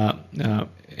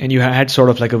 And you had sort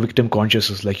of like a victim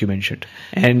consciousness, like you mentioned.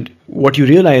 And what you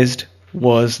realized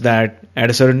was that at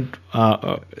a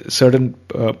certain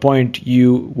point,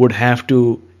 you would have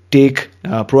to take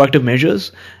proactive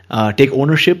measures, take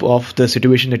ownership of the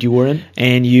situation that you were in,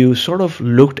 and you sort of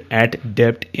looked at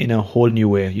debt in a whole new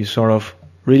way. You sort of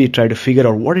really tried to figure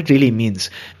out what it really means,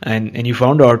 and you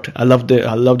found out. I love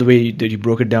the way that you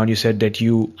broke it down. You said that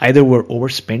you either were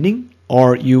overspending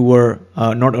or you were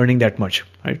not earning that much,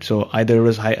 right? So either it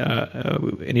was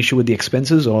an issue with the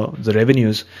expenses or the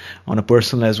revenues on a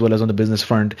personal as well as on the business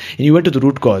front. And you went to the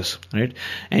root cause, right?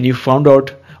 And you found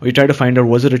out, or you tried to find out,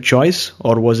 was it a choice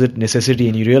or was it necessity?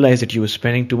 And you realized that you were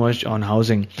spending too much on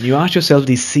housing. And you asked yourself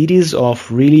these series of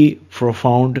really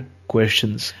profound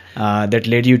questions that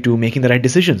led you to making the right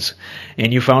decisions.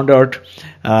 And you found out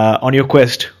on your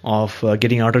quest of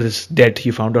getting out of this debt,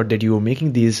 you found out that you were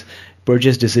making these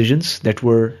purchase decisions that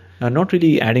were not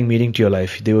really adding meaning to your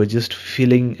life. They were just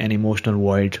filling an emotional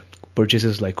void.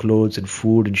 Purchases like clothes and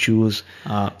food and shoes,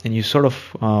 and you sort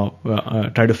of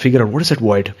try to figure out what is that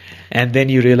void. And then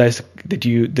you realize that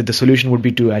the solution would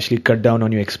be to actually cut down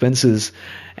on your expenses.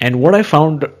 And what I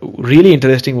found really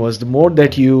interesting was the more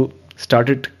that you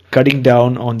started cutting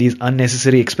down on these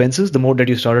unnecessary expenses, the more that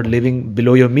you started living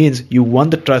below your means, you won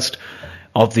the trust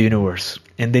of the universe,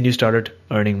 and then you started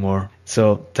earning more.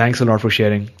 So thanks a lot for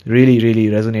sharing. Really, really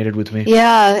resonated with me.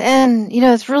 Yeah, and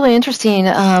it's really interesting,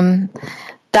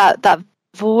 that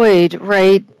void,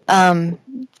 right?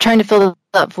 Trying to fill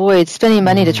that void, spending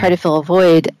money to try to fill a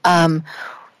void.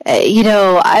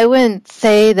 I wouldn't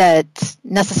say that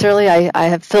necessarily I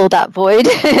have filled that void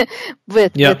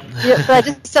with, but I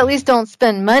just at least don't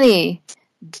spend money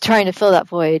trying to fill that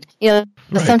void. Right.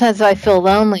 Sometimes if I feel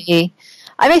lonely,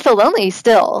 I may feel lonely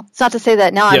still. It's not to say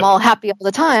that now I'm all happy all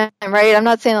the time, right? I'm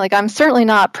not saying I'm certainly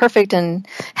not perfect and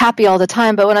happy all the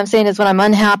time, but what I'm saying is when I'm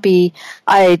unhappy,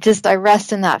 I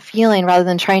rest in that feeling rather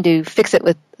than trying to fix it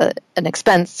with an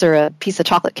expense or a piece of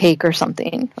chocolate cake or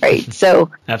something, right?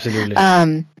 So absolutely.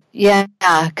 Yeah,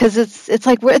 because it's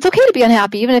like it's okay to be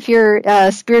unhappy, even if you're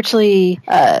spiritually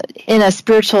in a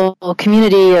spiritual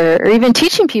community or even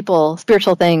teaching people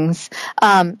spiritual things.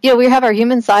 We have our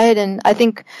human side, and I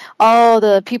think all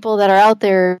the people that are out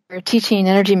there teaching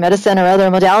energy medicine or other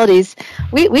modalities,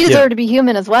 we deserve to be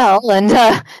human as well, and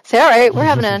say, all right, we're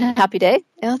having an unhappy day.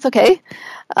 Yeah, it's okay.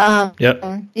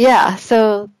 Yeah,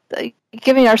 so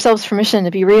giving ourselves permission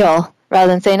to be real rather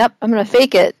than saying, I'm going to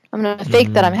fake it. I'm going to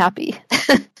fake that I'm happy.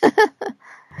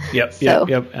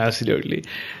 Yep, absolutely.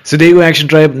 So there you go, Action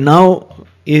Tribe. Now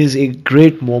is a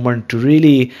great moment to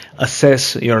really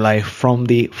assess your life from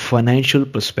the financial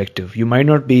perspective. You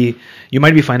might be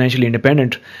financially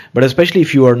independent, but especially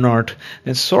if you are not,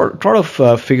 then sort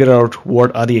of figure out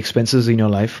what are the expenses in your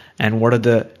life and what are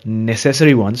the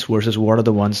necessary ones versus what are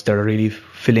the ones that are really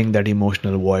filling that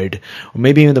emotional void. Or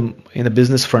maybe in the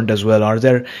business front as well, are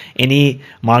there any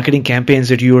marketing campaigns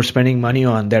that you are spending money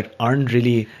on that aren't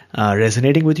really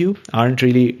resonating with you, aren't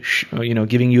really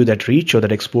giving you that reach or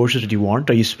that exposure that you want?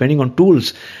 Are you spending on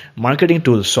tools, marketing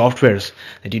tools, softwares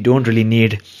that you don't really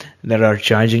need, that are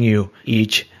charging you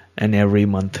each and every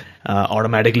month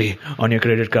automatically on your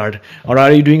credit card? Or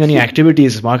are you doing any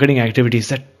activities, marketing activities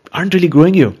that aren't really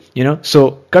growing you?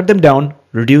 So cut them down,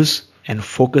 reduce, and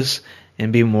focus,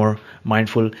 and be more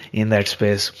mindful in that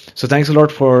space. So thanks a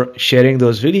lot for sharing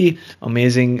those really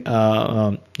amazing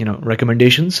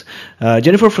recommendations.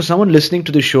 Jennifer, for someone listening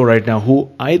to the show right now who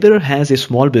either has a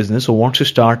small business or wants to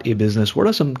start a business, what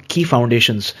are some key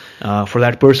foundations for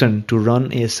that person to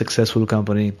run a successful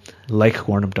company like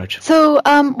Quantum Touch? So,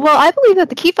 I believe that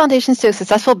the key foundations to a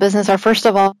successful business are, first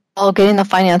of all, getting the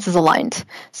finances aligned.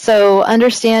 So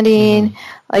understanding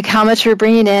how much you're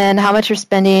bringing in, how much you're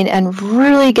spending, and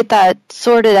really get that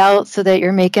sorted out so that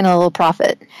you're making a little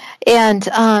profit.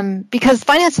 And because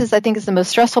finances, I think, is the most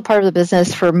stressful part of the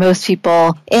business for most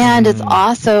people, and it's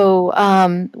also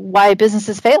why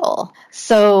businesses fail.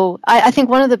 So I think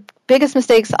one of the biggest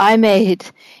mistakes I made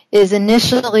is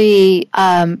initially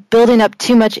building up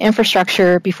too much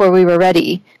infrastructure before we were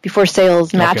ready, before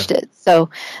sales matched it. So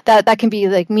that can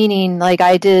be meaning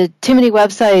I did too many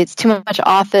websites, too much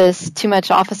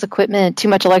office equipment, too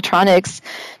much electronics,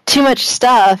 too much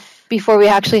stuff before we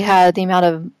actually had the amount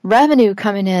of revenue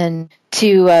coming in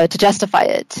to justify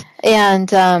it. And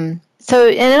so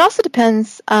it also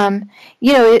depends,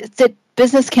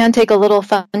 business can take a little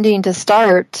funding to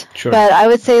start, sure, but I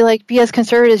would say be as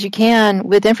conservative as you can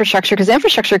with infrastructure, because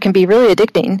infrastructure can be really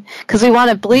addicting, because we want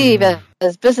to believe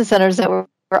as business owners that we're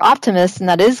optimists and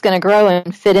that is going to grow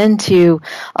and fit into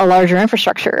a larger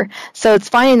infrastructure. So it's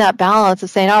finding that balance of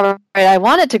saying, all right, I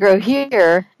want it to grow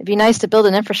here. It'd be nice to build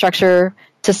an infrastructure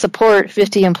to support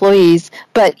 50 employees,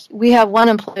 but we have one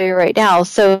employee right now.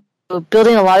 So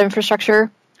building a lot of infrastructure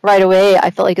right away,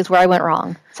 I felt is where I went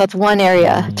wrong. So that's one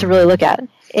area to really look at.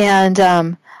 And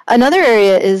another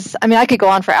area is, I could go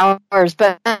on for hours,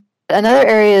 but another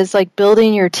area is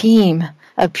building your team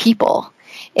of people.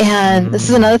 And this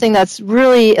is another thing that's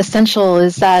really essential,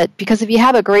 is that because if you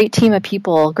have a great team of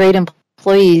people, great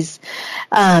employees,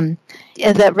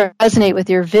 that resonate with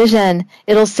your vision,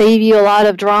 it'll save you a lot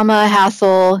of drama,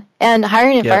 hassle, and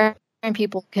hiring and firing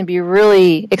people can be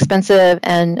really expensive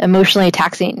and emotionally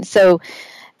taxing. So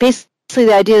basically,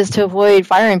 the idea is to avoid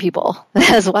firing people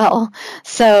as well.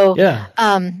 So, so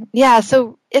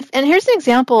and here's an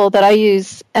example that I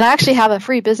use, and I actually have a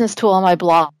free business tool on my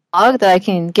blog that I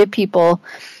can give people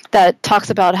that talks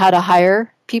about how to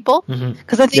hire people.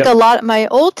 Because I think a lot of my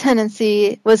old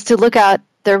tendency was to look at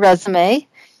their resume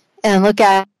and look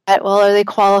at, are they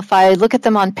qualified? Look at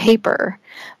them on paper.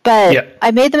 But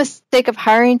I made the mistake of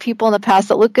hiring people in the past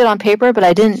that looked good on paper, but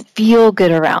I didn't feel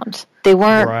good around. They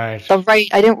weren't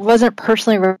wasn't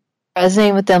personally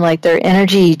resonating with them. Their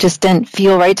energy just didn't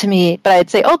feel right to me. But I'd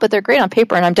say, but they're great on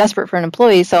paper, and I'm desperate for an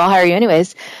employee, so I'll hire you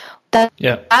anyways. That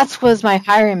was my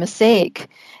hiring mistake.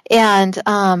 And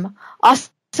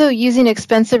also using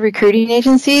expensive recruiting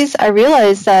agencies, I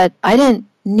realized that I didn't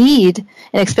need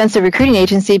an expensive recruiting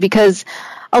agency because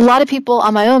a lot of people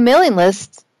on my own mailing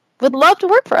list would love to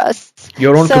work for us.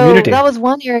 Your own community. So that was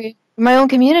one area. My own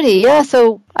community, yeah.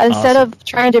 So instead of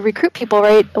trying to recruit people,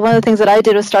 right, one of the things that I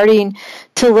did was starting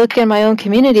to look in my own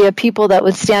community of people that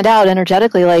would stand out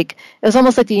energetically. Like, it was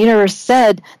almost like the universe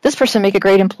said, this person would make a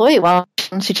great employee. Why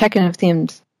don't you check in with them,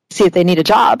 see if they need a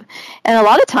job? And a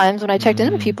lot of times when I checked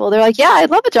in with people, they're like, yeah, I'd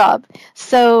love a job.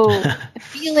 So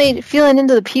feeling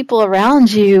into the people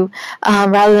around you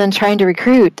rather than trying to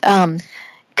recruit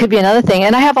could be another thing.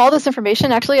 And I have all this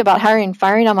information actually about hiring and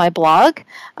firing on my blog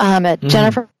at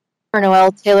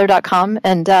JenniferNoelTaylor.com,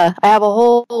 and I have a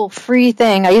whole free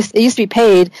thing. It used to be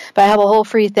paid, but I have a whole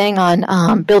free thing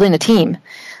on building a team.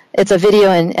 It's a video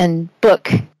and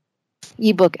book,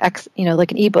 ebook,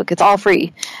 like an ebook. It's all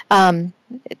free.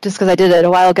 Just because I did it a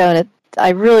while ago, and I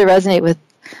really resonate with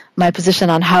my position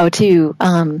on how to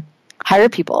hire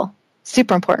people.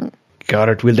 Super important. Got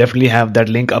it. We'll definitely have that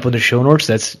link up in the show notes.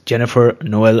 That's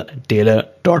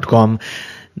JenniferNoelTaylor.com.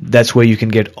 That's where you can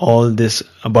get all this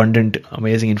abundant,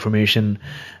 amazing information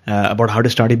about how to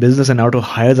start a business and how to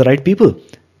hire the right people.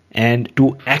 And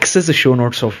to access the show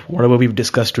notes of whatever we've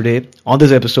discussed today on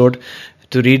this episode,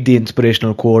 to read the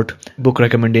inspirational quote, book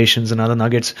recommendations, and other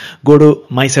nuggets, go to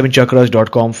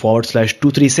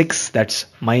my7chakras.com/236. That's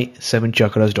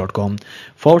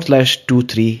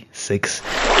my7chakras.com/236.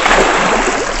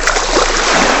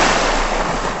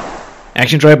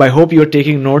 Action Tribe, I hope you're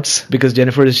taking notes because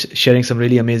Jennifer is sharing some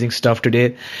really amazing stuff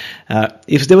today.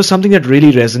 If there was something that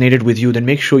really resonated with you, then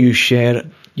make sure you share,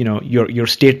 your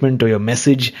statement or your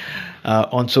message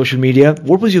on social media.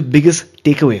 What was your biggest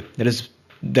takeaway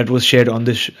that was shared on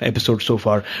this episode so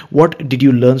far? What did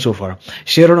you learn so far?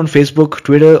 Share it on Facebook,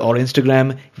 Twitter, or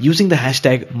Instagram using the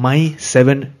hashtag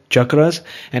My7Chakras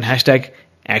and hashtag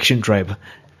Action Tribe.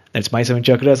 That's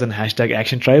My7Chakras and hashtag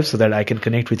Action Tribe so that I can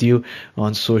connect with you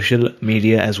on social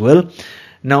media as well.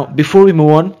 Now, before we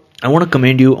move on, I want to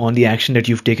commend you on the action that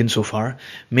you've taken so far.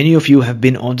 Many of you have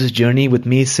been on this journey with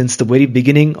me since the very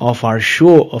beginning of our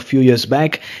show a few years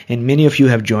back, and many of you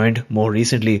have joined more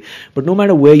recently. But no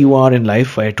matter where you are in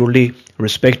life, I totally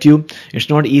respect you. It's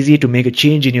not easy to make a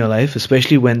change in your life,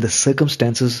 especially when the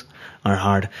circumstances are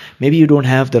hard. Maybe you don't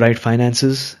have the right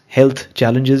finances, health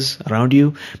challenges around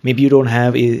you. Maybe you don't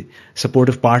have a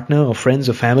supportive partner or friends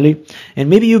or family. And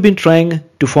maybe you've been trying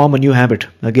to form a new habit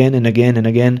again and again and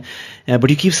again,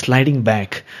 but you keep sliding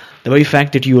back. The very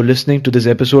fact that you are listening to this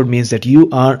episode means that you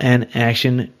are an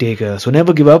action taker. So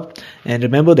never give up, and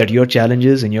remember that your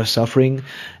challenges and your suffering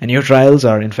and your trials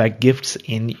are in fact gifts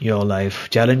in your life.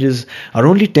 Challenges are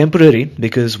only temporary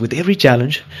because with every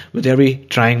challenge, with every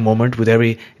trying moment, with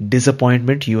every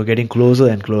disappointment, you are getting closer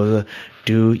and closer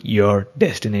to your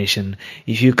destination.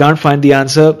 If you can't find the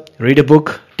answer, read a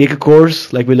book, take a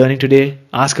course like we're learning today,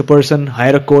 ask a person,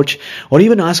 hire a coach, or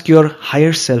even ask your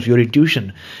higher self, your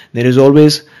intuition. There is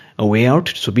always a way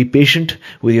out. So be patient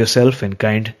with yourself and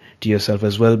kind to yourself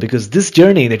as well, because this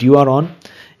journey that you are on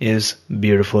is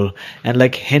beautiful. And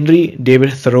like Henry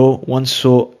David Thoreau once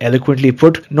so eloquently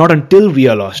put, not until we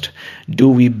are lost do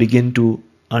we begin to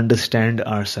understand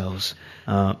ourselves.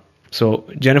 So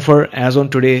Jennifer, as on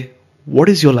today, what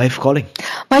is your life calling?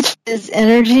 My is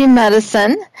energy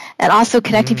medicine, and also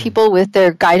connecting people with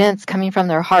their guidance coming from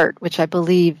their heart, which I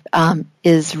believe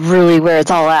is really where it's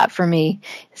all at for me.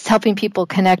 It's helping people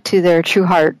connect to their true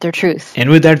heart, their truth. And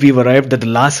with that, we've arrived at the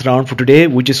last round for today,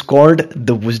 which is called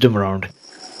the Wisdom Round.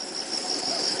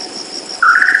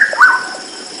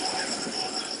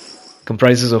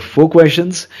 Comprises of 4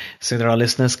 questions so that our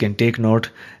listeners can take note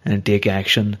and take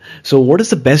action. So what is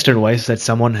the best advice that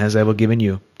someone has ever given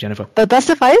you, Jennifer? The best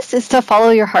advice is to follow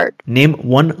your heart. Name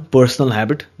one personal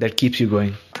habit that keeps you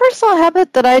going. Personal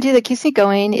habit that I do that keeps me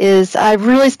going is I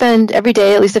really spend every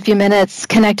day at least a few minutes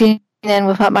connecting in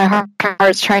with what my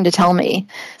heart's trying to tell me.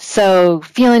 So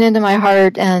feeling into my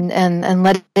heart and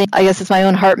letting, I guess it's my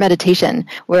own heart meditation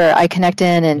where I connect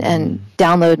in and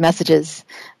download messages.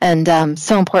 And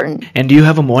so important. And do you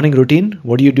have a morning routine?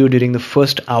 What do you do during the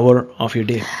first hour of your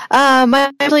day?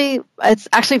 It's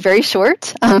actually very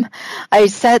short. I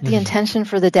set the intention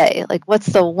for the day. Like, what's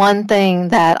the one thing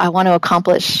that I want to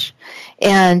accomplish?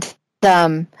 And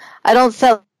I don't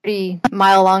set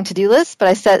 30-mile-long to-do list, but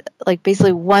I set like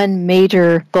basically one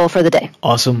major goal for the day.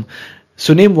 Awesome.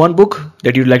 So name one book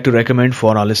that you'd like to recommend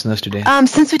for our listeners today.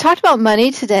 Since we talked about money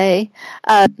today,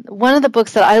 one of the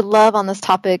books that I love on this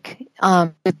topic,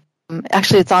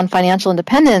 actually it's on financial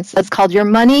independence, it's called Your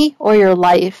Money or Your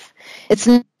Life. It's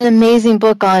an amazing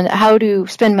book on how to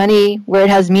spend money where it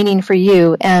has meaning for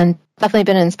you and definitely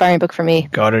been an inspiring book for me.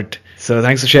 Got it. So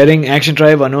thanks for sharing. Action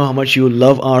Tribe, I know how much you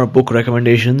love our book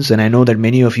recommendations, and I know that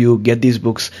many of you get these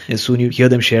books as soon as you hear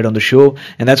them shared on the show.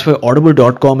 And that's why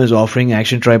Audible.com is offering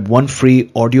Action Tribe one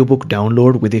free audiobook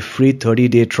download with a free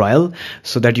 30-day trial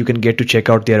so that you can get to check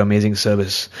out their amazing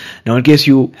service. Now, in case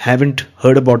you haven't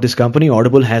heard about this company,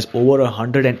 Audible has over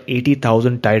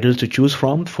 180,000 titles to choose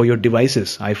from for your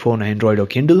devices, iPhone, Android, or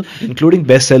Kindle, including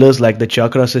bestsellers like The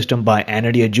Chakra System by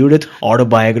Anadia Judith,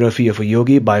 Autobiography of a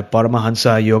Yogi by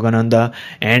Paramahansa Yogananda,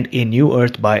 and A New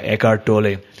Earth by Eckhart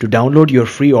Tolle. To download your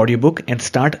free audiobook and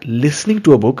start listening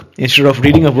to a book instead of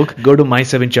reading a book, go to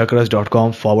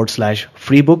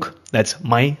my7chakras.com/free book. That's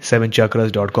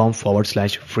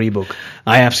my7chakras.com/free book.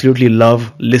 I absolutely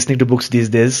love listening to books these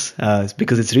days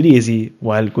because it's really easy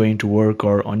while going to work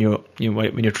or on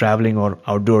when you're traveling or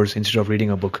outdoors instead of reading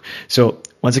a book. So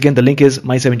once again, the link is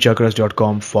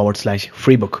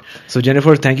my7chakras.com/free book. So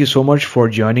Jennifer, thank you so much for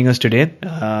joining us today.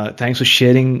 Thanks for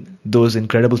sharing those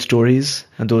incredible stories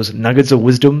and those nuggets of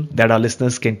wisdom that our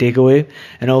listeners can take away.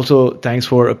 And also thanks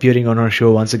for appearing on our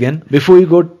show once again. Before you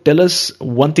go, tell us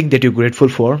one thing that you're grateful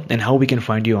for and how we can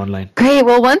find you online. Great.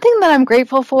 Well, one thing that I'm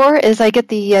grateful for is I get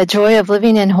the joy of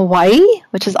living in Hawaii,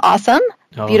 which is awesome.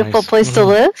 Beautiful place to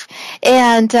live.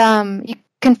 And you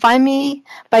can find me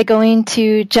by going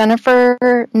to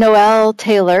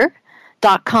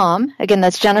JenniferNoelTaylor.com. Again,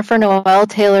 that's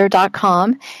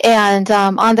JenniferNoelTaylor.com. And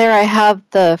on there I have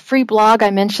the free blog I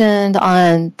mentioned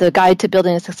on the guide to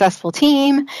building a successful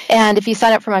team. And if you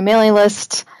sign up for my mailing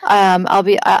list, I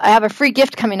have a free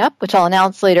gift coming up, which I'll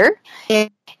announce later.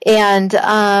 And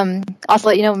also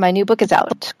let you know when my new book is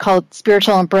out called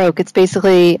Spiritual and Broke. It's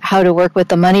basically how to work with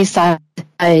the money side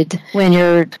when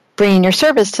you're bringing your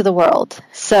service to the world.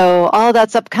 So all of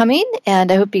that's upcoming,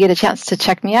 and I hope you get a chance to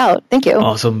check me out. Thank you.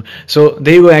 Awesome. So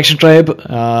there you go, Action Tribe.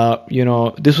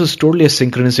 This was totally a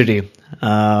synchronicity.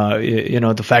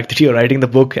 The fact that you're writing the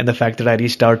book and the fact that I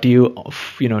reached out to you,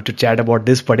 to chat about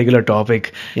this particular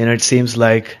topic, it seems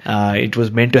like it was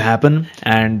meant to happen.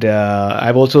 And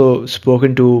I've also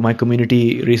spoken to my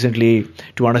community recently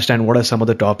to understand what are some of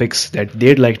the topics that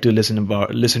they'd like to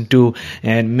listen to.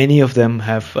 And many of them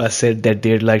have said that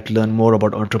they'd like to learn more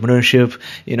about entrepreneurship,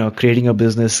 creating a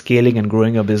business, scaling and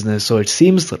growing a business. So it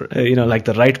seems, like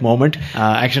the right moment.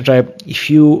 Action Tribe, if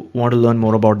you want to learn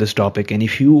more about this topic and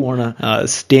if you want to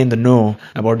stay in the know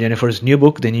about Jennifer's new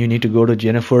book, then you need to go to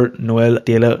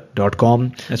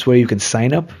JenniferNoelTaylor.com. That's where you can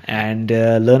sign up and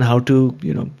learn how to,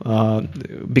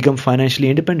 become financially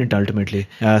independent ultimately.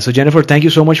 So Jennifer, thank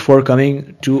you so much for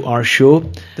coming to our show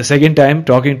the second time,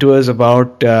 talking to us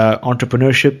about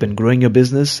entrepreneurship and growing your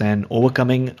business and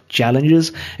overcoming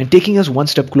challenges and taking us one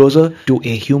step closer to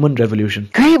a human revolution.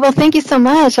 Great. Well, thank you so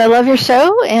much. I love your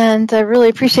show and I really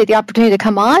appreciate the opportunity to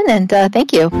come on, and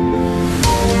thank you.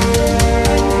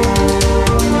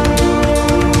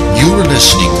 You were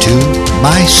listening to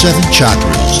My 7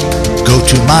 Chakras. Go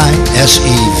to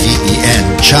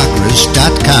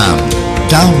mysevenchakras.com.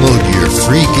 Download your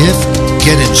free gift,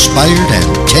 get inspired,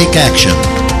 and take action.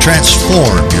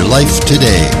 Transform your life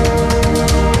today.